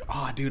 And they go,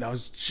 "Oh, dude, I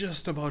was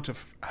just about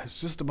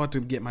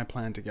to get my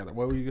plan together.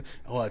 What were you?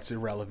 Oh, it's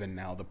irrelevant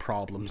now. The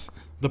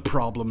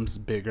problem's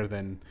bigger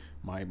than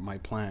my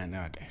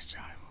plan.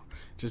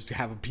 Just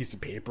have a piece of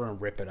paper and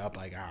rip it up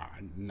like,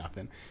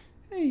 nothing.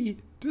 Hey,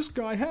 this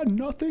guy had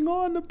nothing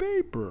on the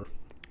paper."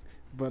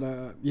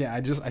 But yeah,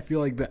 I feel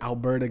like the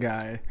Alberta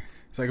guy,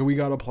 it's like, we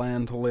got a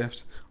plan to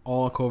lift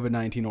all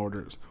COVID-19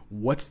 orders.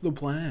 What's the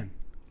plan?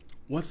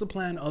 What's the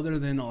plan other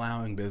than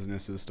allowing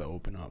businesses to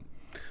open up?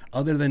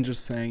 Other than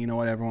just saying, you know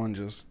what, everyone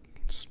just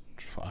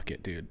fuck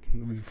it, dude.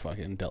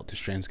 Fucking Delta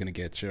strain's gonna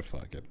get you.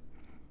 Fuck it.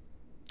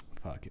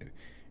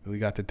 We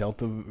got the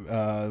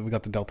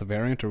Delta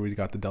variant, or we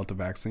got the Delta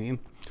vaccine.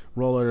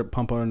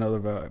 Pump out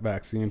another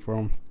vaccine for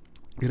them.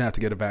 You're gonna have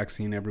to get a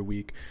vaccine every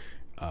week.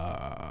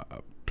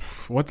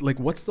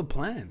 What's the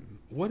plan?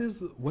 what is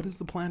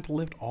the plan to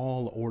lift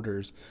all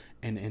orders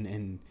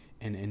and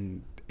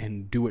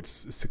do it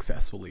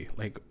successfully?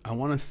 Like, I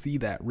want to see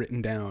that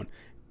written down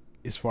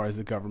as far as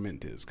the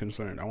government is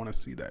concerned. I want to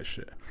see that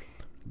shit,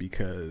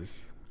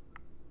 because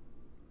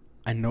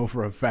I know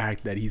for a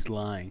fact that he's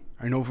lying.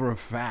 I know for a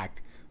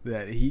fact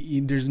that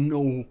there's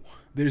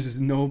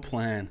no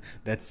plan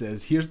that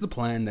says, here's the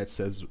plan that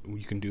says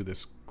you can do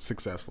this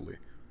successfully.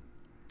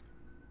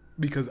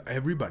 Because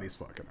everybody's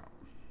fucking up.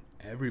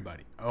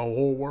 Everybody. The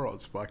whole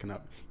world's fucking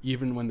up,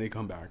 even when they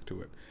come back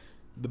to it.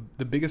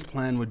 The biggest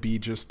plan would be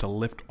just to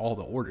lift all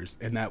the orders,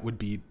 and that would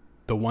be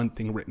the one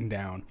thing written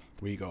down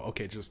where you go,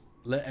 okay, just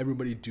let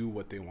everybody do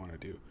what they want to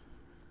do.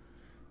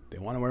 They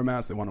want to wear a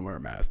mask, they want to wear a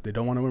mask. They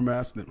don't want to wear a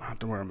mask, they don't have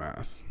to wear a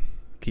mask.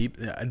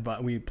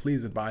 We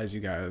please advise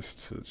you guys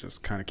to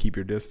just kind of keep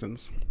your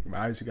distance.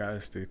 Advise you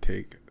guys to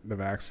take the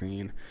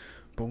vaccine,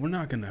 but we're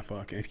not gonna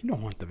if you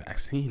don't want the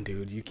vaccine,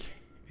 dude, you can't.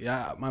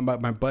 Yeah,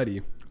 my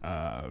buddy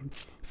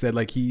said,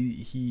 like,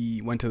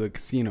 he went to the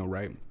casino,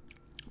 right?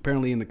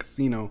 Apparently in the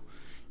casino,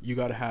 you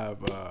gotta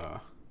have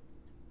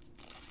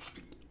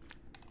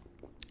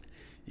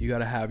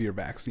your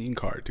vaccine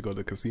card to go to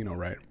the casino,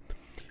 right?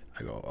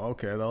 I go,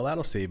 okay, well,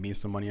 that'll save me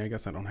some money. I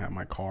guess I don't have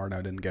my card.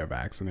 I didn't get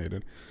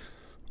vaccinated.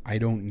 I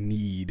don't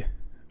need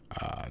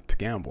to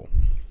gamble.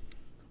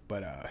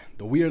 But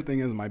the weird thing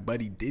is, my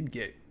buddy did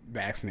get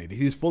vaccinated.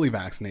 He's fully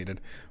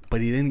vaccinated, but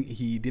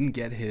he didn't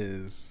get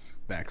his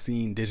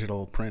vaccine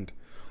digital print,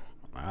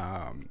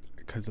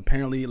 because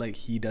apparently, like,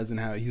 he's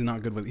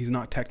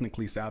not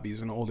technically savvy.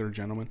 He's an older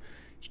gentleman.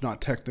 He's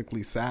not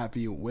technically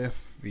savvy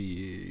with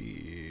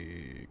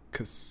the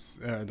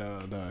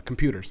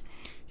computers.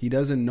 He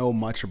doesn't know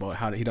much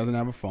about he doesn't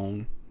have a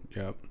phone.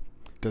 Yep.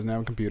 Doesn't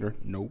have a computer.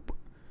 Nope.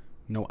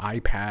 No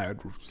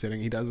iPad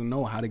sitting. He doesn't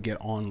know how to get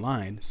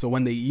online. So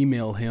when they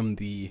email him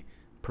he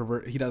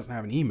doesn't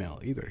have an email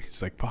either.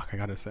 He's like, fuck, I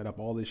gotta set up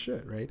all this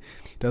shit, right?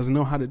 He doesn't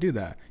know how to do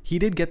that. He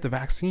did get the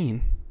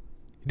vaccine.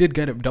 He did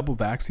get a double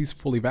vax. He's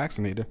fully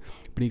vaccinated,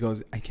 but he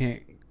goes, I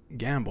can't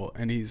gamble.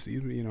 And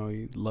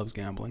he loves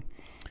gambling.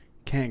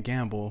 Can't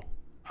gamble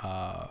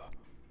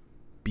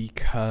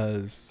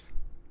because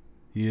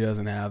he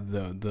doesn't have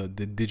the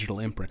digital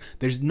imprint.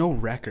 There's no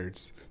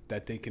records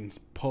that they can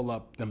pull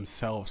up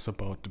themselves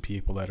about the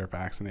people that are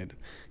vaccinated.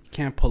 You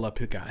can't pull up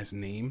a guy's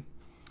name.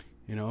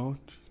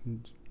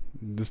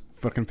 Just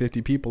fucking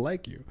 50 people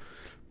like you.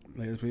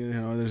 You have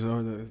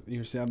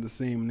the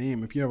same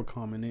name. If you have a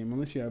common name,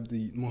 unless you have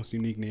the most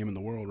unique name in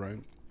the world, right?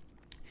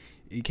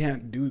 You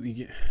can't do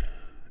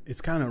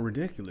it's kind of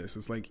ridiculous.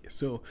 It's like,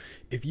 so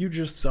if you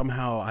just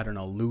somehow, I don't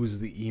know, lose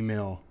the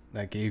email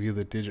that gave you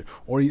the digit,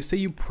 or you say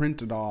you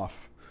print it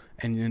off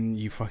and then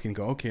you fucking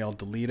go, okay, I'll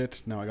delete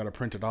it. Now I got to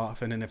print it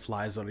off. And then it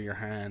flies out of your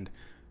hand,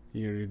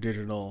 your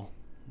digital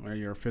or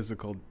your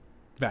physical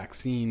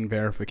vaccine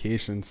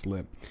verification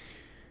slip.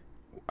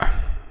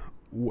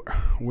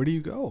 Where do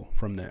you go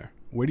from there?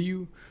 Where do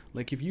you,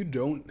 like, if you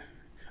don't,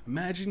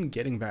 imagine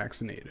getting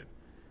vaccinated,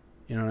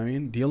 you know what I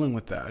mean? Dealing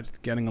with that,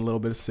 getting a little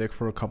bit sick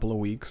for a couple of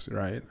weeks,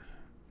 right?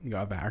 You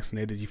got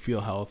vaccinated, you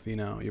feel healthy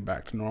now, you're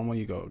back to normal,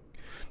 you go,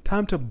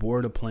 time to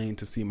board a plane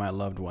to see my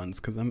loved ones,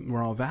 because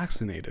we're all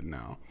vaccinated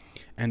now.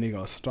 And they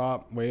go,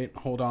 stop, wait,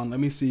 hold on, let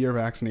me see your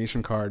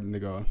vaccination card. And they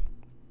go,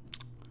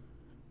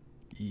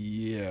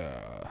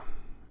 yeah,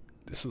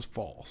 this is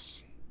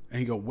false. And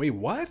you go, wait,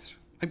 what?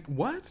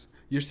 What?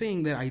 You're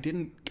saying that I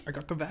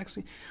got the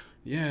vaccine?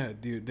 Yeah,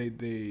 dude,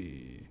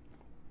 they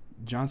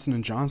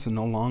Johnson & Johnson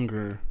no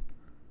longer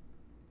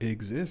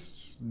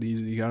exists.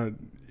 You gotta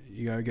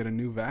get a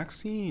new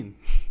vaccine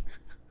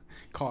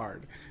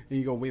card. And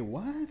you go, wait,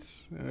 what?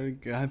 I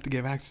have to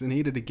get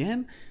vaccinated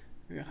again?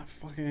 Yeah,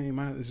 fucking,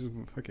 this is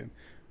fucking.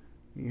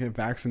 You get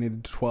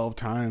vaccinated 12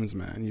 times,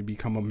 man. You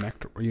become a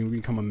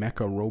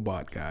mecha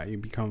robot guy. You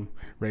become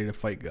ready to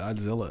fight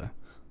Godzilla,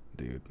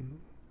 dude.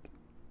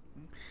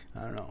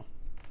 I don't know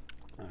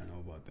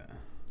about that.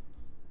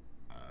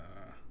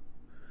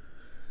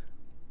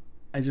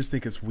 I just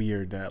think it's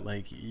weird that,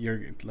 like,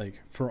 you're,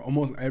 like, for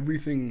almost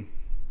everything,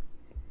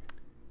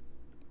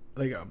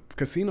 like,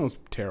 casino's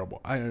terrible.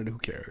 I don't know, who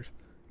cares?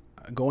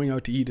 Going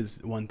out to eat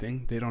is one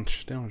thing. You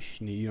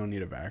don't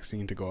need a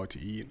vaccine to go out to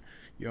eat.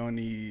 You don't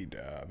need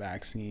a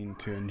vaccine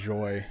to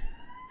enjoy.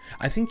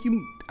 I think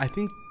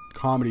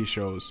comedy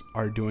shows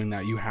are doing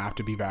that. You have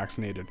to be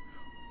vaccinated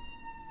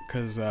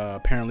because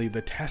apparently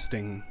the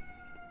testing,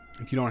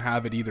 if you don't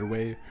have it either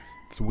way,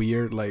 it's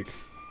weird. Like,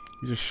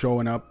 you're just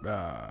showing up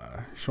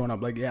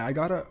like, yeah, I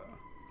got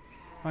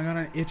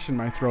an itch in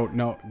my throat.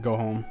 No, go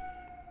home.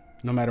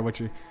 No matter what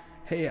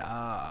hey,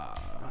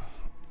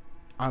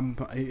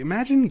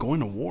 imagine going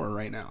to war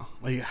right now.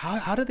 Like,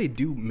 how do they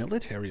do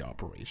military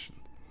operations?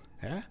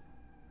 Yeah,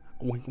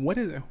 what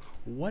is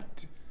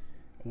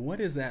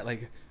that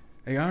like?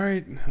 Hey, all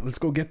right, let's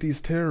go get these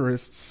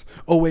terrorists.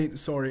 Oh wait,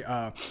 sorry.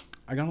 I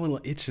got a little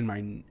itch in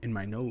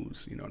my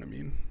nose. You know what I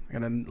mean? I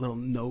got a little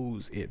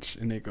nose itch,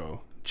 and they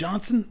go,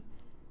 Johnson,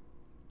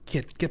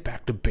 get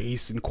back to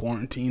base in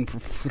quarantine for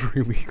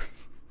 3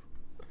 weeks.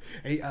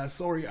 Hey,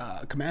 sorry,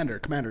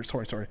 Commander,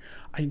 sorry.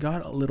 I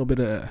got a little bit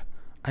of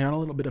I got a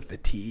little bit of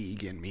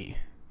fatigue in me.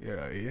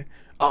 Yeah.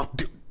 Oh,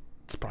 dude,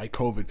 it's probably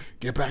COVID.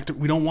 Get back to.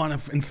 We don't want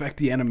to infect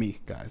the enemy,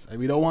 guys.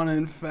 We don't want to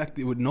infect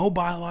it with no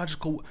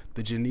biological.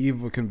 The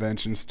Geneva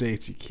Convention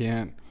states you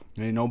can't.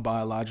 There ain't no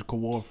biological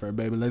warfare,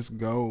 baby. Let's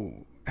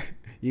go.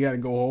 You gotta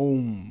go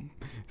home.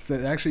 So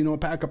actually, you know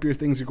what? Pack up your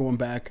things. You're going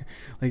back.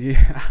 Like,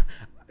 yeah,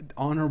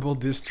 honorable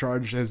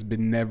discharge has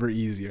been never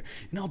easier.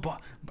 You know,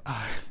 but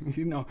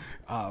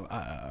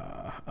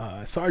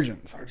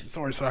Sergeant.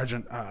 Sorry,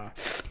 Sergeant. I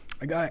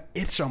got an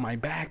itch on my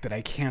back that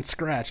I can't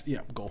scratch.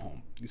 Yeah, go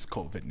home. It's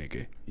COVID,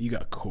 nigga. You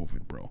got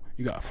COVID, bro.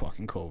 You got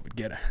fucking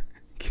COVID.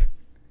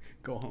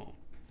 Go home.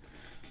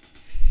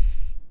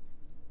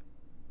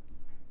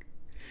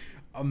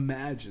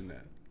 Imagine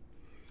that.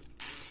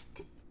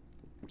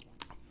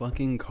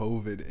 Fucking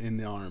COVID in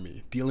the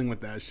army. Dealing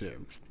with that shit.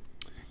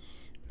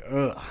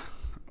 Ugh.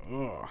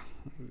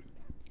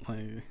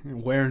 Like,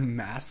 wearing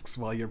masks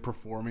while you're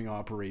performing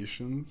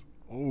operations.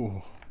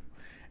 Oh.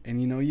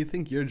 And you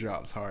think your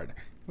job's hard.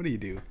 What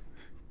do?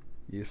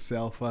 You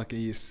sell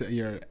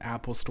you're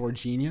Apple Store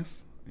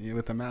genius? You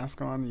with a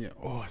mask on?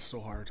 It's so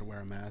hard to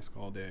wear a mask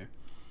all day.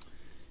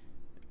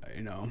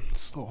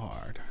 So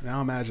hard.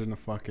 Now imagine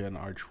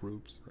our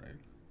troops, right?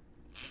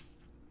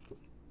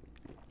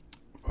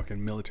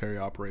 Fucking military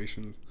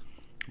operations.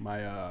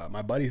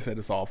 My buddy said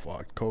it's all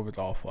fucked. COVID's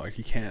all fucked.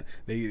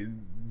 They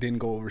didn't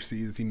go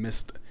overseas. He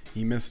missed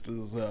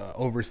his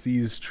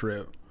overseas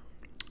trip.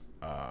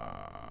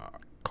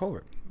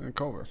 COVID.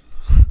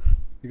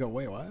 You go,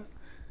 wait, what?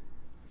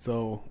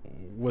 So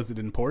was it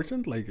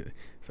important? Like,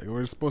 it's like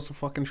we're supposed to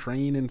fucking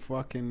train in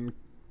fucking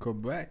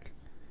Quebec.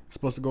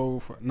 Supposed to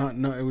go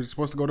it was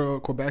supposed to go to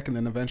Quebec and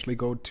then eventually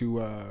go to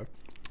what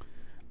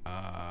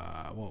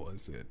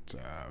was it?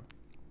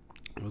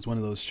 It was one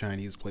of those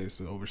Chinese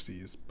places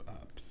overseas,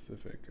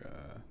 Pacific,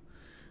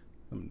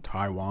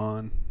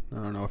 Taiwan. I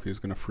don't know if he was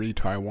gonna free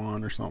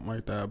Taiwan or something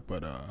like that,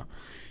 but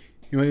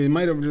he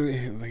might have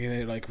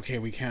like, okay,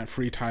 we can't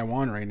free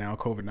Taiwan right now,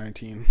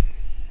 COVID-19.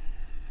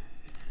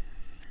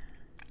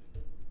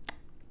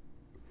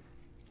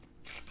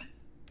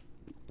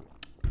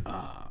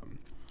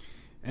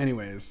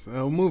 Anyways,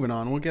 moving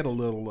on. We'll get a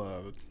little.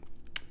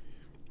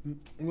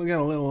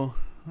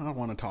 I don't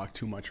want to talk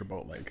too much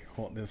about like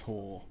this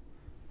whole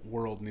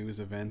world news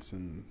events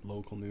and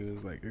local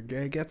news. Like,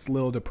 it gets a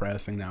little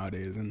depressing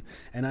nowadays, and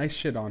I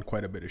shit on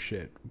quite a bit of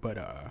shit. But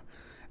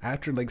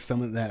after like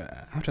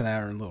after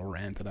that little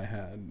rant that I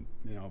had,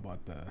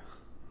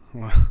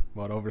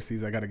 about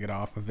overseas, I got to get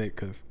off of it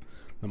because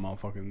the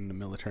motherfucker in the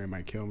military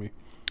might kill me.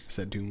 I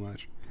said too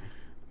much.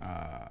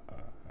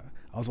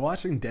 I was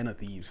watching Den of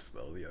Thieves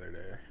though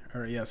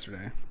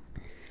yesterday,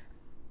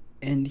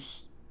 and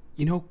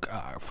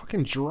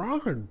fucking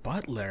Gerard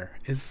Butler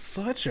is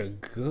such a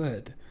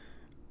good.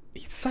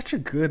 He's such a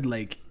good,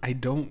 like, I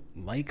don't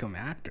like him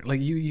actor.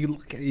 Like, you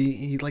look at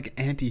he's like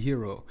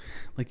anti-hero.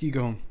 Like, you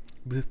go,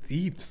 the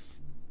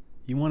thieves.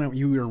 You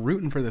were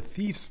rooting for the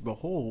thieves the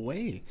whole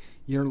way.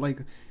 You're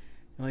like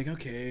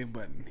okay,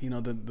 but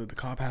the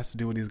cop has to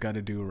do what he's got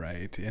to do,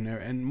 right?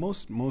 And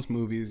most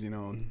movies,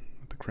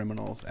 the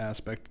criminals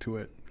aspect to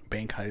it,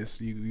 bank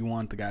heist, you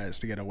want the guys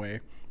to get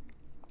away.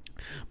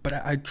 But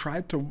I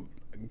tried to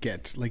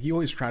get, like, you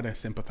always try to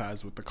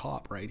sympathize with the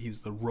cop, right?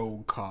 He's the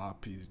rogue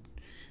cop.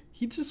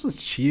 He just was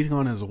cheating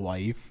on his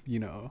wife,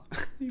 the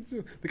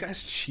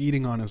guy's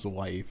cheating on his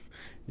wife.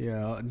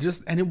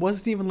 And it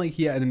wasn't even like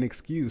he had an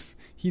excuse.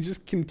 He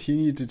just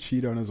continued to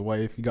cheat on his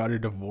wife. He got her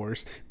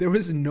divorced. There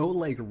was no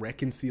like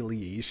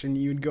reconciliation.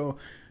 You'd go,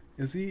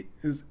 are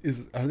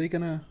they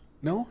gonna?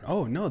 No?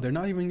 Oh no, they're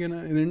not even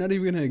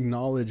gonna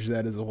acknowledge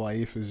that his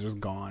wife is just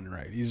gone,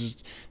 right? He's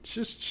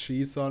just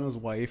cheats on his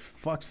wife,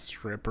 fucks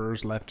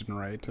strippers left and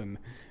right, and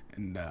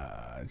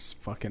just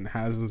fucking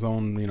has his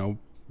own,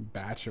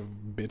 batch of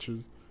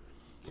bitches.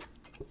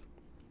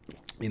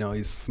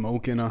 He's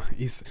smoking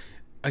he's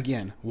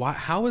again,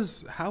 how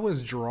is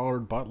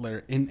Gerard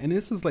Butler and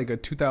this is like a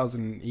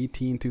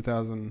 2018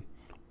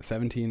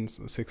 2017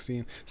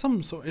 16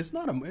 it's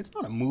not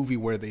a movie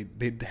where they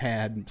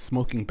had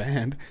smoking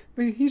banned.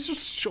 I mean, he's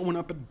just showing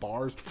up at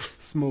bars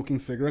smoking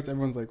cigarettes.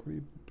 Everyone's like,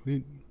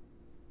 what?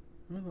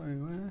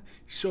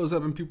 Shows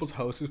up in people's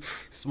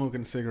houses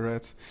smoking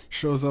cigarettes.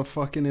 Shows up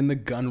fucking in the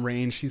gun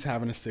range. She's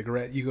having a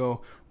cigarette. You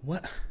go,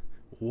 what?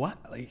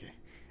 Like,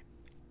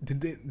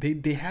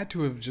 did they had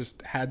to have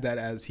just had that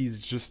as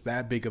he's just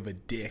that big of a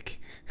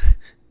dick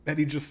that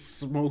he just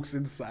smokes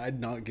inside,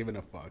 not giving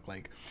a fuck.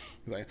 Like,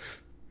 he's like,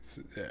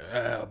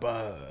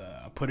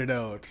 put it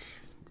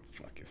out.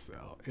 Fuck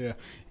yourself. Yeah,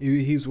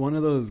 he's one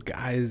of those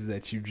guys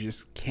that you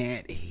just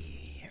can't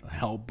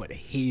help but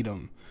hate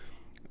him.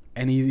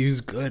 And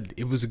he's good.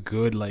 It was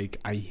good. Like,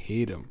 I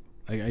hate him.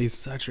 Like, he's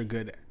such a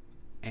good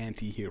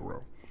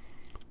anti-hero.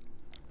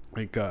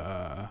 Like,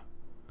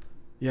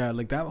 yeah,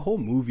 like, that whole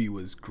movie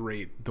was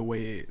great. The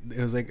way it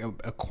was like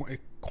a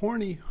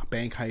corny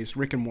bank heist.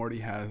 Rick and Morty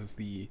has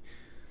the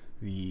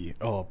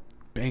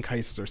bank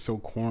heists are so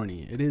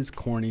corny. It is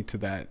corny to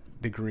that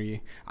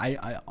degree. I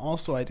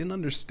didn't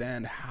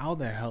understand how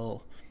the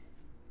hell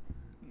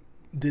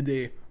did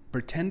they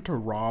pretend to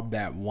rob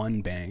that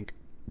one bank,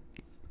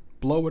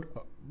 blow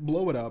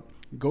it up,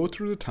 go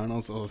through the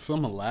tunnels,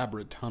 some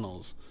elaborate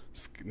tunnels,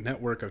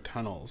 network of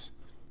tunnels,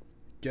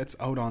 gets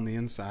out on the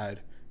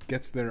inside,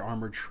 gets their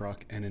armored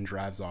truck, and then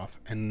drives off,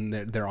 and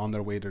they're on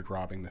their way to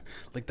robbing the.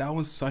 Like, that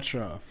was such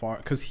a far,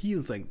 because he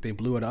was like, they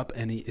blew it up,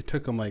 and it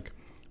took him like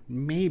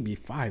maybe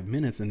 5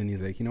 minutes, and then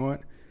he's like, you know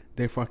what?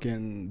 They're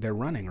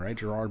running, right?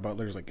 Gerard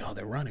Butler's like, oh,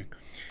 they're running,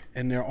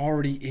 and they're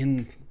already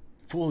in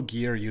full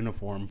gear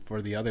uniform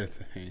for the other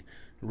thing,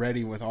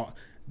 ready with all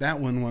that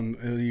one. When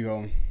you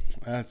go,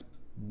 that's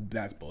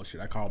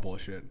bullshit. I call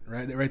bullshit.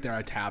 Right there,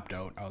 I tapped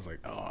out. I was like,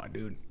 oh,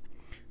 dude,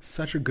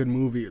 such a good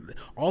movie.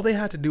 All they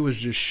had to do was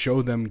just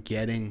show them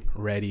getting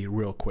ready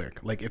real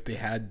quick. Like, if they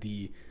had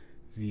the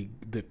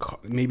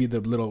maybe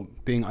the little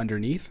thing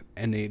underneath,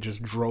 and they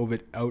just drove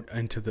it out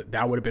into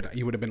that would have been,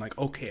 you would have been like,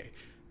 okay,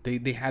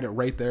 they had it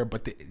right there,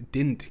 but they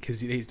didn't,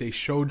 because they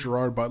showed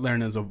Gerard Butler,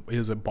 and it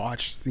was a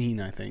botched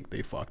scene. I think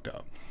they fucked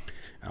up.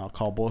 I'll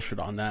call bullshit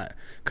on that,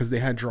 because they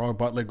had Gerard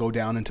Butler go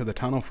down into the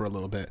tunnel for a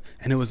little bit,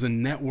 and it was a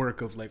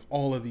network of like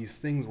all of these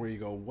things where you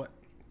go, what?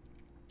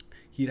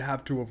 He'd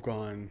have to have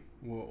gone,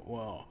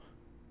 well,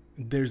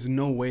 there's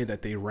no way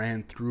that they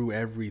ran through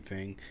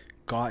everything,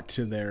 got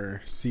to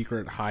their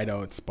secret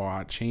hideout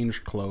spot,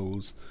 changed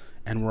clothes,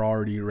 and were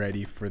already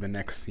ready for the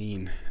next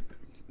scene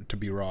to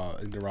be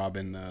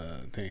robbing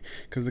the thing,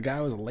 because the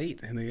guy was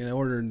late, and they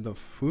ordered the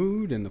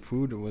food, and the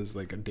food was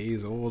like a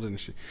days old, and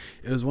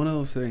it was one of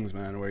those things,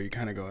 man, where you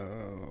kind of go,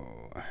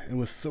 oh, it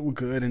was so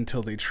good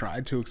until they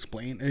tried to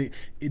explain it.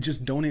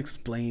 Just don't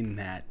explain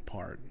that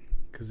part,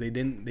 because they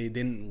didn't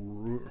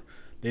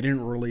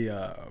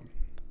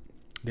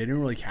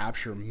really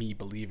capture me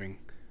believing.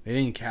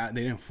 They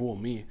didn't fool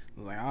me.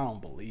 Like, I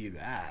don't believe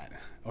that.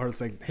 Or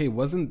it's like, hey,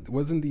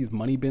 wasn't these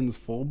money bins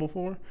full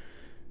before?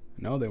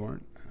 No, they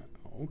weren't.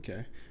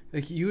 Okay.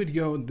 Like,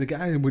 the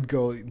guy would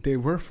go, they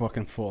were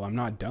fucking full. I'm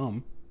not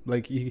dumb.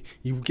 Like, you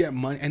get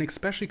money, and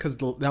especially because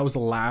that was the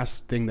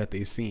last thing that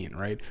they seen,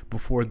 right?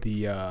 Before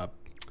the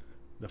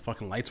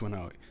fucking lights went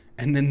out.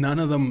 And then none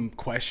of them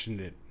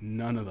questioned it.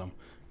 None of them.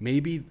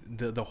 Maybe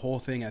the whole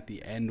thing at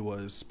the end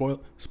was,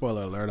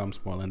 spoiler alert, I'm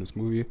spoiling this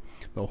movie.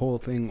 The whole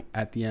thing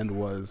at the end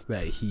was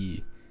that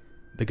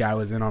the guy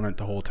was in on it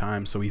the whole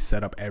time, so he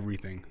set up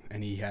everything,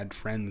 and he had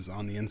friends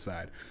on the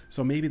inside.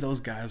 So maybe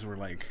those guys were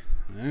like,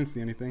 I didn't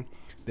see anything.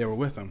 They were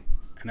with him,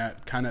 and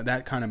that kind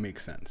of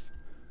makes sense.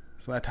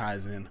 So that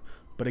ties in.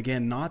 But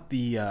again, not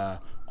the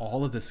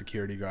all of the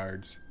security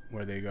guards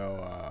where they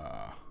go,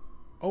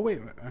 oh wait,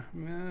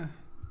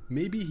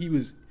 maybe he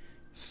was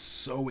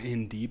so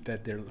in deep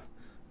that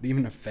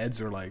even the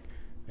feds are like,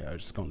 yeah, we're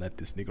just gonna let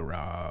this nigga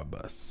rob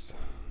us.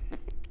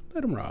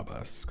 Let him rob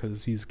us,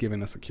 because he's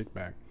giving us a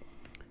kickback.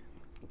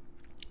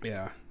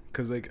 Yeah,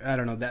 because, like, I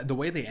don't know, that the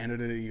way they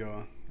ended it, you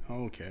go,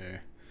 okay.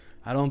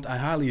 I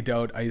highly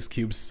doubt Ice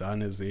Cube's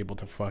son is able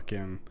to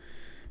fucking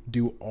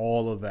do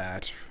all of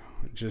that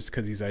just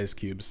because he's Ice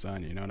Cube's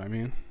son, you know what I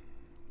mean?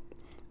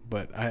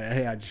 But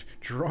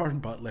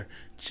Gerard Butler,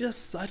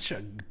 just such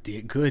a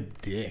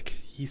good dick.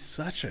 He's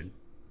such a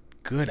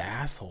good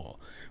asshole,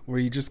 where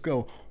you just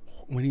go,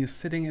 when he's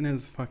sitting in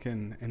his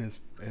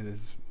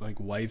like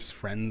wife's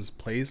friend's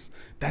place.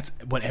 That's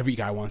what every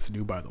guy wants to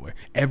do, by the way.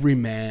 Every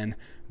man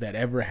that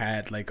ever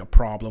had like a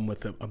problem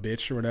with a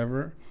bitch or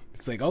whatever,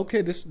 it's like,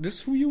 okay,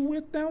 this who you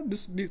with now?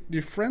 This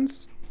your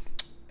friends?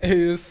 And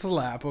you just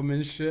slap them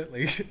and shit,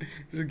 like just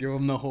give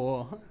them the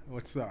whole,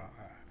 what's up?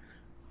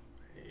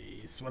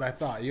 It's what I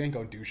thought. You ain't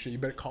gonna do shit. You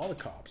better call the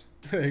cops.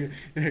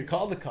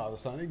 Call the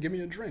cops, son. Give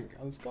me a drink.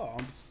 Let's go.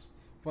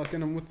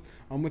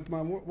 I'm with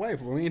my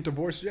wife. We ain't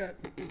divorced yet.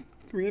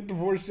 We ain't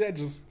divorced yet.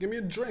 Just give me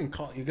a drink.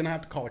 You're gonna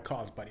have to call the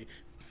cops, buddy.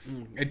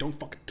 Hey, don't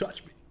fucking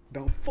touch me.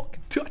 Don't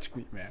fucking touch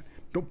me, man.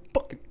 Don't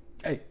fucking.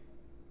 Hey.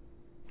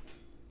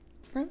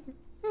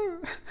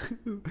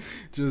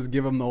 Just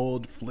give him the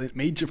old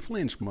major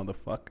flinch,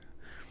 motherfucker.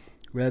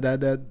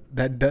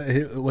 That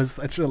it was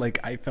such a, like,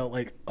 I felt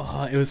like,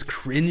 oh, it was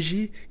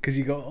cringy, because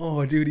you go,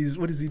 oh, dude,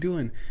 what is he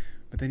doing?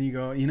 But then you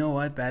go, you know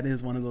what? That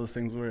is one of those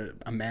things where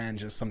a man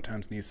just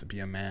sometimes needs to be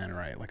a man,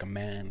 right? Like a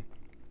man.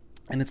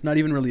 And it's not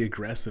even really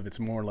aggressive. It's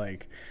more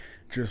like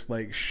just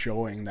like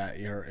showing that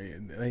you're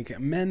like,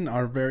 men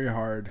are very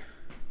hard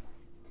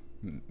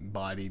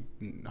body,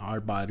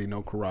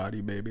 no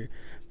karate, baby.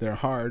 They're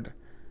hard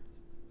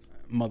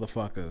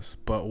motherfuckers.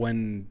 But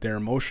when they're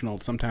emotional,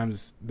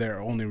 sometimes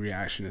their only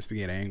reaction is to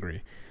get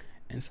angry.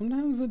 And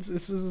sometimes it's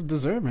just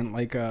deserving.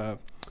 Like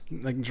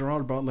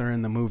Gerard Butler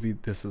in the movie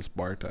This Is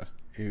Sparta.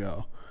 You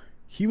know,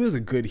 he was a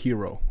good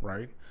hero,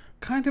 right?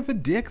 Kind of a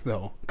dick,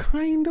 though.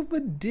 Kind of a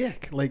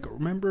dick. Like,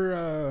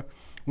 remember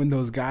when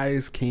those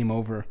guys came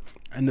over,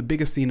 and the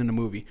biggest scene in the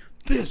movie,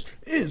 this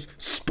is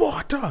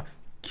Sparta,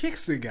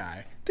 kicks the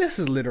guy. This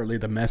is literally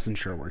the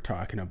messenger we're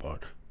talking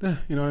about. You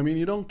know what I mean?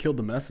 You don't kill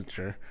the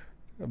messenger.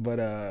 But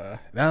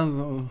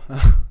that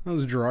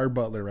was Gerard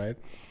Butler, right?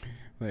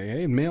 Like,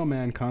 hey,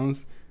 mailman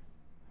comes.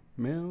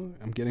 Mail,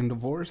 I'm getting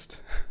divorced.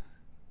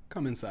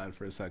 Come inside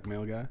for a sec,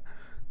 mail guy.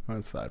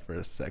 One side for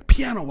a sec.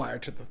 Piano wire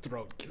to the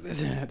throat.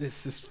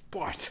 This is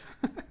sport.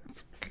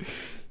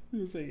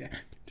 He's like,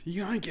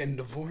 you ain't getting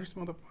divorced,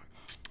 motherfucker.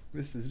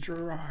 This is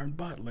Gerard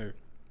Butler.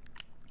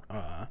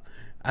 I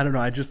don't know.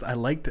 I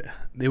liked it.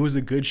 It was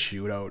a good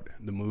shootout.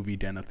 The movie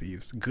Den of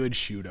Thieves. Good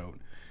shootout.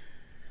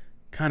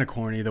 Kind of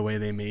corny the way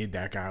they made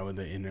that guy with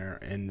the inner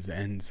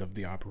ends of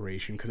the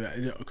operation.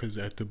 Because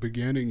at the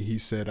beginning he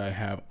said, I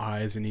have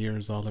eyes and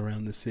ears all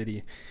around the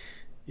city.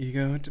 You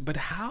go, but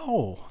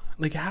how?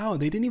 Like, how?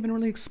 They didn't even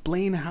really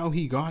explain how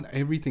he got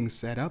everything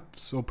set up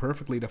so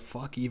perfectly to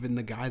fuck even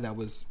the guy that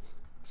was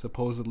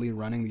supposedly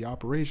running the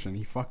operation.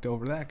 He fucked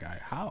over that guy.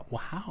 How?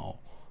 Well,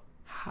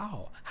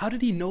 how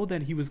did he know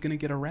that he was gonna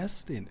get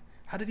arrested?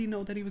 How did he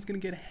know that he was gonna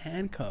get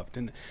handcuffed?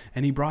 And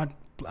he brought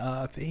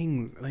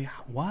things like,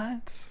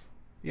 what?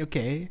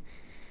 Okay,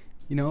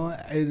 you know,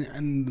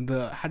 and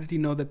how did he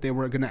know that they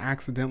were gonna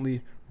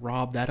accidentally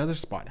rob that other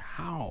spot?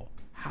 How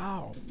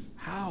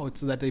it's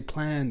so that they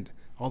planned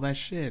all that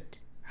shit.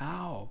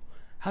 How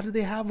did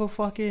they have a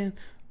fucking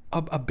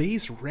a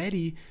base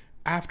ready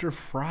after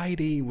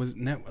Friday was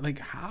like,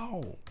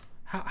 how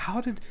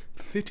did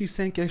 50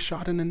 Cent get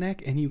shot in the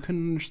neck and you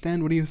couldn't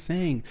understand what he was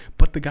saying?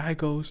 But the guy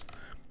goes,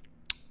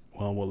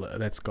 well,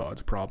 that's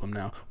God's problem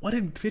now. What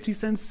did 50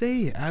 Cent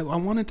say?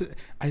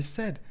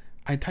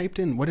 I typed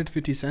in, what did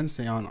 50 Cent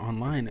say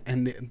online?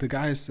 And the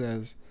guy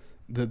says,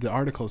 the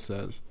article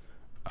says,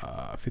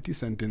 50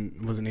 Cent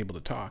wasn't able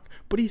to talk,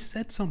 but he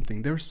said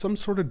something. There was some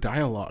sort of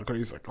dialogue, or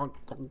he's like,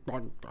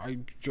 I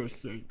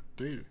just said,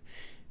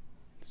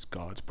 it's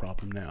God's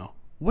problem now.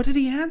 What did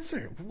he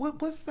answer?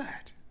 What was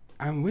that?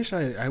 I wish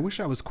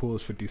I was cool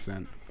as 50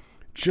 Cent,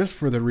 just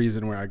for the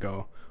reason where I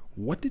go,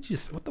 what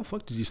the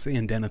fuck did you say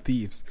in Den of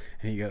Thieves?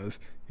 And he goes,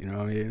 you know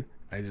what I mean?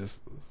 I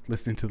just was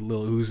listening to the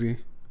Lil Uzi,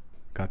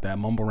 got that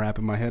mumble rap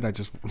in my head. I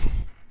just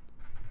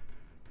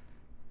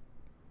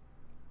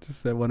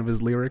said one of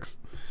his lyrics.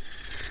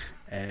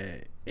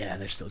 Yeah,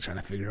 they're still trying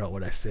to figure out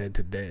what I said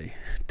today.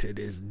 To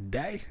this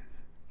day.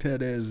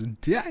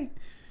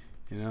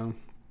 You know.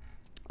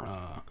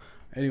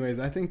 Anyways,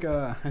 I think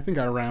I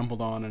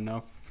rambled on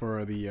enough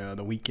for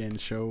the weekend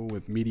show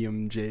with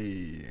Medium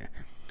J.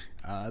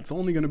 It's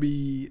only gonna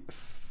be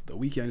the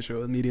weekend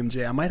show with Medium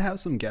J. I might have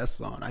some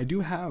guests on. I do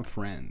have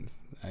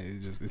friends.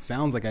 It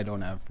sounds like I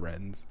don't have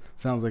friends.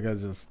 Sounds like I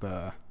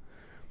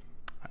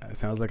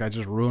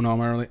just ruined all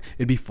my early.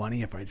 It'd be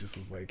funny if I just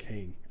was like,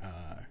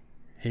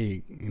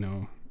 hey, you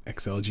know,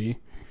 XLG,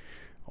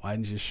 why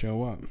didn't you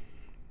show up?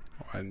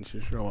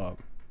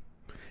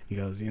 He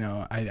goes, you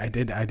know, I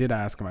did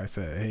ask him. I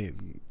said, hey,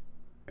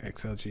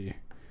 XLG,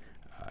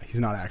 he's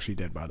not actually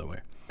dead, by the way.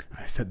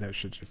 I said that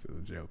shit just as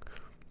a joke.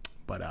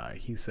 But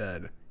he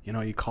said, you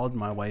know, you called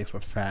my wife a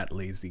fat,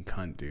 lazy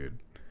cunt, dude.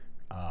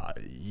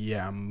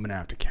 Yeah, I'm going to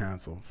have to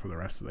cancel for the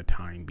rest of the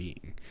time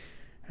being.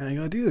 And I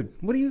go, dude,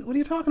 what are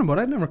you talking about?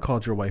 I never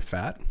called your wife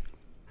fat.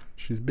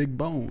 She's big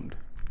boned.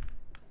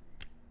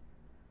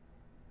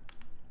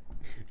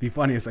 Be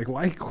funny. It's like,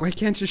 why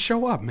can't you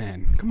show up,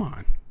 man? Come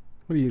on.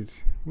 What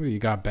do you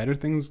got better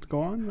things to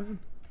go on, man?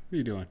 What are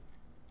you doing?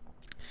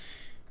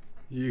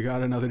 You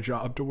got another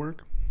job to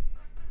work?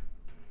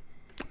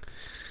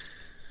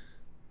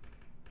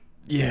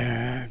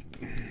 Yeah.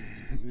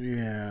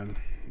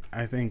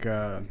 I think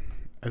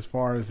as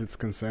far as it's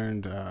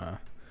concerned,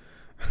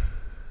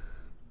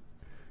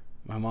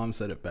 my mom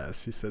said it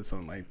best. She said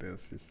something like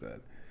this. She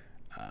said,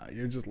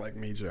 you're just like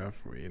me,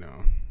 Jeff, where, you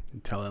know, you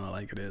telling it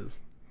like it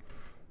is.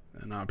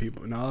 And not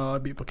people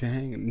can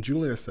hang. And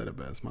Julia said it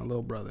best. My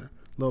little brother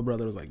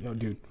was like, yo,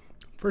 dude,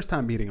 first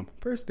day meeting him,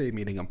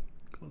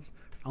 goes,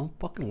 I don't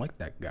fucking like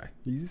that guy.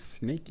 He's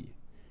snaky.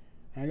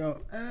 And I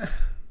go,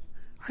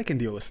 I can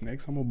deal with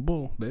snakes. I'm a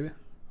bull, baby.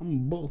 I'm a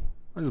bull.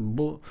 I just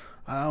bull.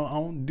 I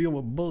don't deal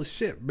with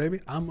bullshit, baby.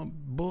 I'm a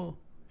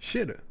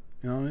bullshitter.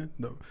 You know what I mean?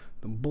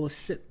 The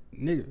bullshit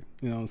nigga.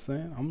 You know what I'm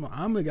saying?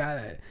 I'm the guy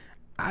that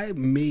I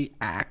may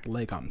act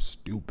like I'm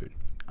stupid.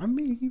 I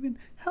may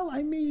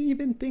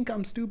even think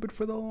I'm stupid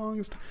for the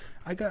longest.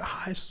 I got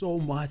high so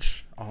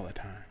much all the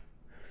time.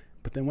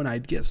 But then when I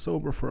get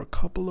sober for a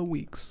couple of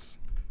weeks,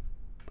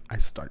 I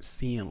start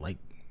seeing like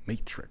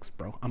Matrix,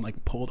 bro. I'm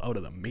like pulled out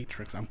of the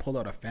Matrix. I'm pulled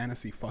out of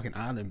fantasy fucking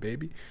island,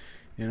 baby.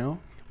 You know?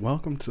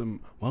 Welcome to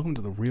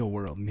the real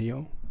world,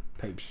 Neo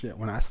type shit.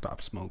 When I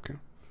stop smoking,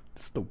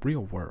 it's the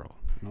real world.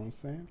 You know what I'm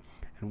saying?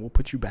 And we'll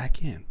put you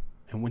back in.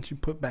 And once you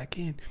put back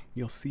in,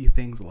 you'll see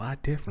things a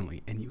lot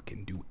differently, and you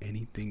can do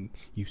anything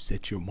you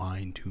set your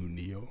mind to,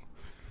 Neo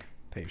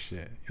type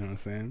shit. You know what I'm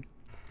saying?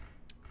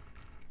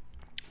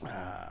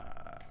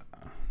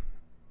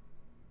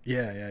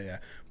 Yeah.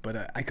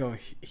 But I go.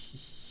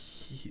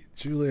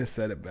 Julia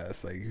said it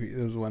best. Like,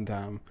 there was one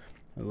time,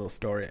 a little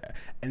story,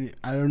 and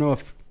I don't know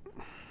if.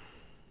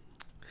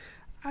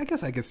 I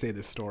guess I could say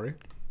this story.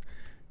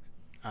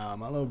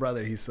 My little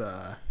brother, he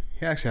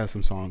actually has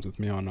some songs with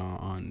me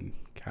on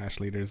Cash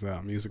Leader's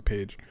music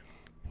page.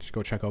 You should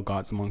go check out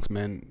Gods Amongst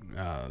Men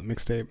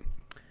mixtape.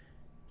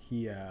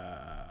 He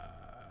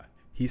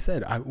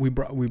said I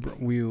brought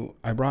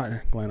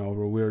Glenn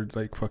over. We were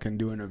like fucking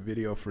doing a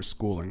video for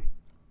schooling.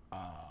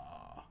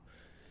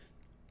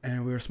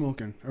 and we were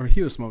smoking, or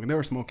he was smoking. They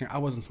were smoking. I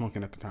wasn't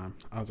smoking at the time.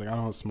 I was like, I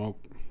don't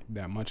smoke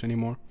that much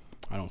anymore.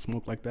 I don't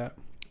smoke like that.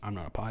 I'm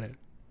not a pothead.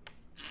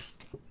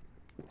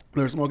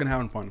 They were smoking,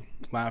 having fun,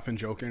 laughing,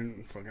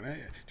 joking, fucking.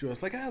 Hey,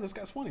 Julius like, this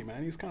guy's funny,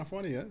 man. He's kind of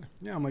funny, yeah.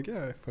 Yeah, I'm like,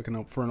 yeah,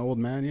 fucking for an old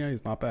man, yeah,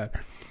 he's not bad.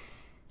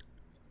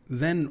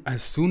 Then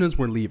as soon as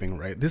we're leaving,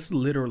 right, this is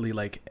literally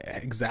like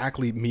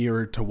exactly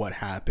mirrored to what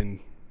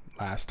happened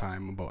last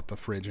time about the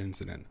fridge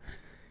incident.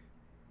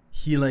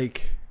 He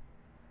like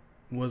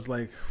was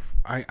like,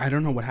 I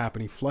don't know what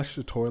happened. He flushed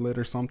the toilet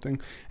or something,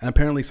 and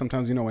apparently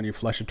sometimes, you know, when you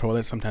flush a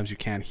toilet, sometimes you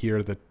can't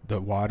hear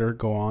the water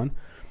go on.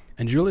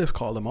 And Julius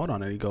called him out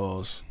on it. He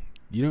goes,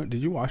 did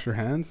you wash your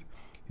hands?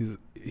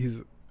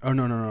 He's oh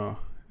no.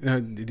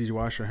 Did you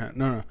wash your hand?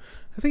 No.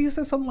 I think he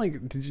said something like,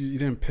 you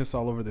didn't piss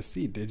all over the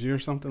seat, did you? Or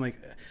something like,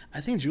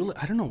 I think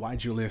I don't know why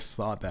Julius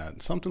thought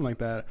that. Something like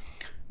that.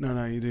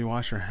 No, you did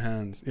wash your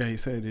hands. Yeah, he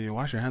said, did you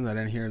wash your hands? I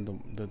didn't hear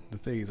the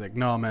thing. He's like,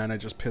 no, man, I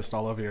just pissed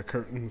all over your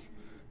curtains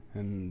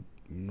and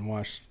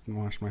washed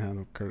my hands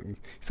with curtains.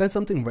 He said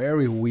something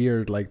very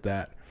weird like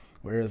that.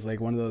 Whereas like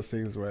one of those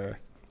things where,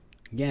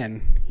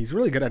 again, he's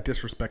really good at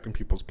disrespecting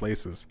people's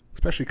places,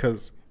 especially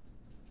because,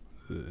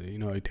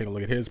 you take a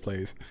look at his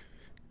place.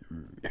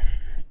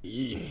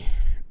 And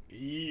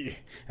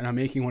I'm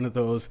making one of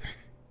those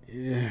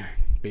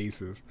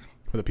faces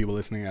for the people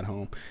listening at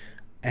home.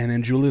 And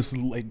then Julius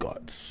like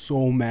got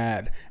so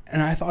mad,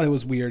 and I thought it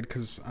was weird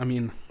because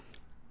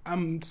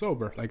I'm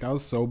sober. Like, I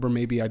was sober.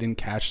 Maybe I didn't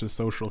catch the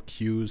social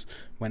cues.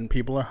 When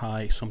people are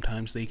high,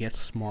 sometimes they get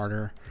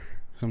smarter.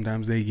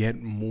 Sometimes they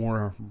get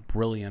more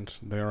brilliant.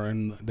 They're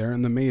in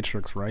the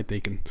Matrix, right?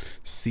 They can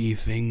see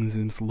things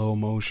in slow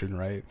motion,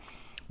 right?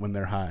 When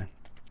they're high.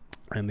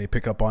 And they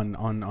pick up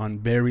on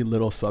very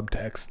little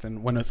subtext.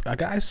 And when a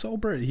guy's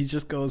sober, he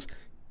just goes,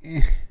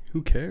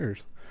 who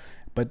cares?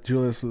 But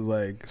Julius was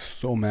like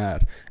so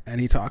mad.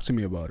 And he talked to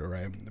me about it,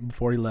 right?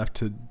 Before he left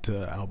to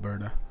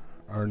Alberta.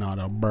 Or not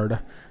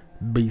Alberta.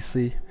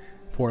 BC.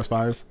 Forest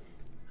fires.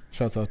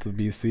 Shouts out to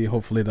BC.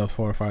 Hopefully the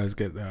forest fires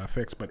get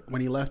fixed. But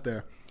when he left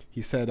there,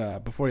 he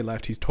said, before he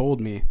left, he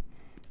told me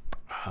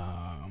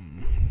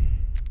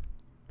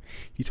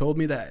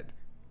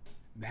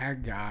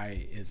that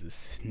guy is a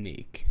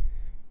snake.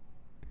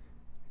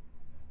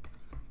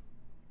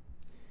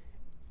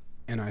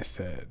 And I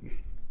said,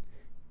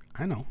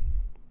 I know.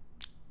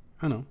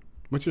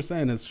 What you're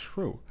saying is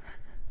true.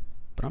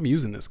 But I'm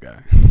using this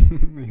guy.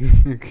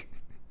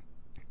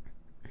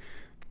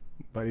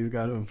 But he's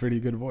got a pretty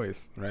good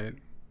voice, right?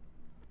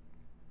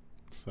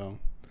 So,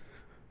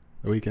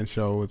 the weekend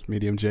show with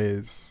Medium J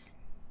is...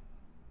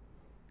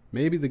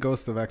 Maybe the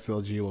ghost of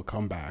XLG will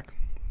come back.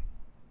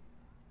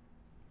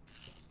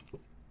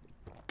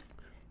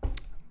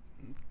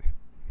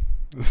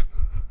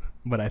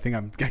 But I think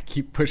I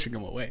keep pushing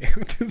him away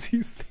with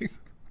these things.